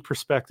a league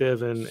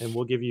perspective, and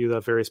we'll give you the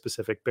very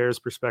specific Bears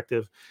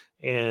perspective.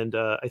 And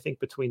I think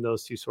between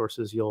those two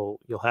sources, you'll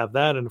have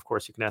that. And of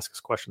course, you can ask us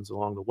questions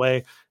along the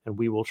way, and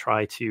we will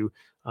try to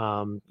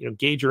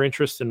gauge your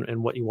interest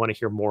in what you want to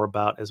hear more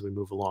about as we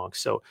move along.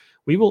 So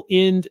we will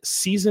end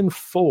season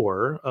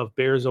 4 of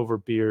Bears Over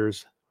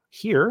Beers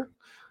here.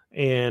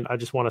 And I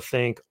just want to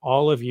thank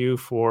all of you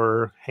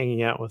for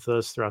hanging out with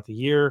us throughout the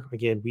year.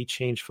 Again, we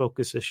changed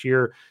focus this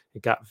year.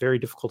 It got very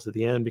difficult at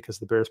the end because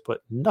the Bears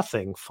put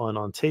nothing fun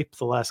on tape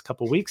the last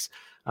couple of weeks.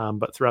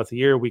 But throughout the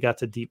year, we got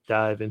to deep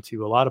dive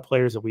into a lot of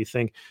players that we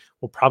think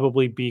will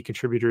probably be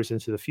contributors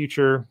into the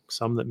future,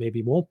 some that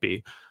maybe won't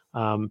be.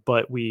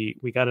 But we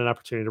got an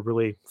opportunity to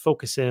really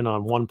focus in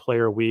on one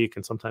player a week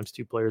and sometimes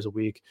two players a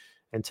week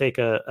and take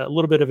a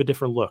little bit of a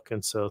different look.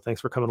 And so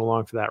thanks for coming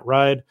along for that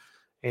ride.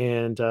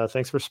 And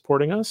thanks for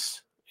supporting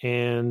us.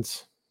 And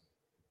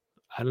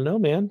I don't know,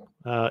 man,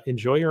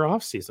 enjoy your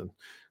off season.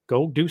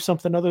 Go do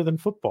something other than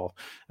football.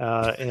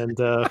 And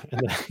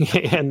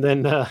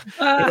then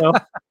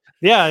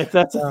yeah, if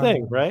that's a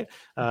thing, right?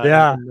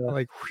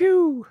 Like,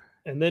 whew.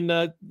 And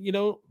then,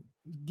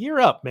 gear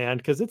up, man,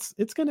 because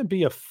it's going to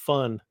be a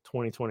fun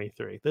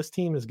 2023. This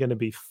team is going to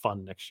be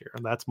fun next year.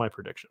 And that's my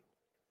prediction.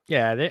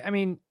 Yeah.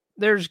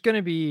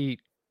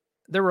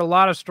 There were a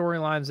lot of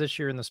storylines this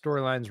year, and the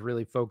storylines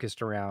really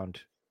focused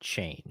around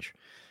change.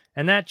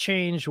 And that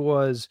change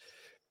was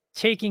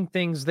taking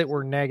things that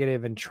were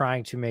negative and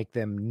trying to make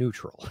them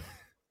neutral,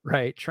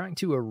 right? Trying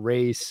to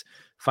erase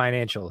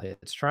financial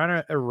hits, trying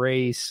to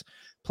erase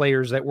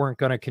players that weren't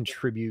going to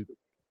contribute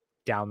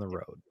down the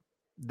road.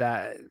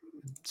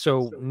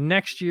 So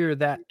next year,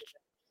 that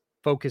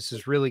focus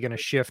is really going to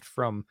shift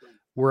from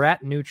we're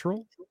at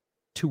neutral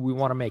to we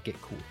want to make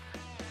it cool.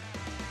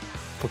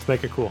 Let's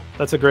make it cool.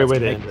 That's a great way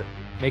to end it.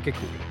 Make it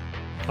cool.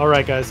 All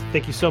right, guys.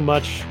 Thank you so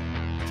much.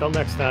 Until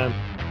next time,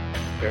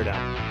 bear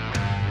down.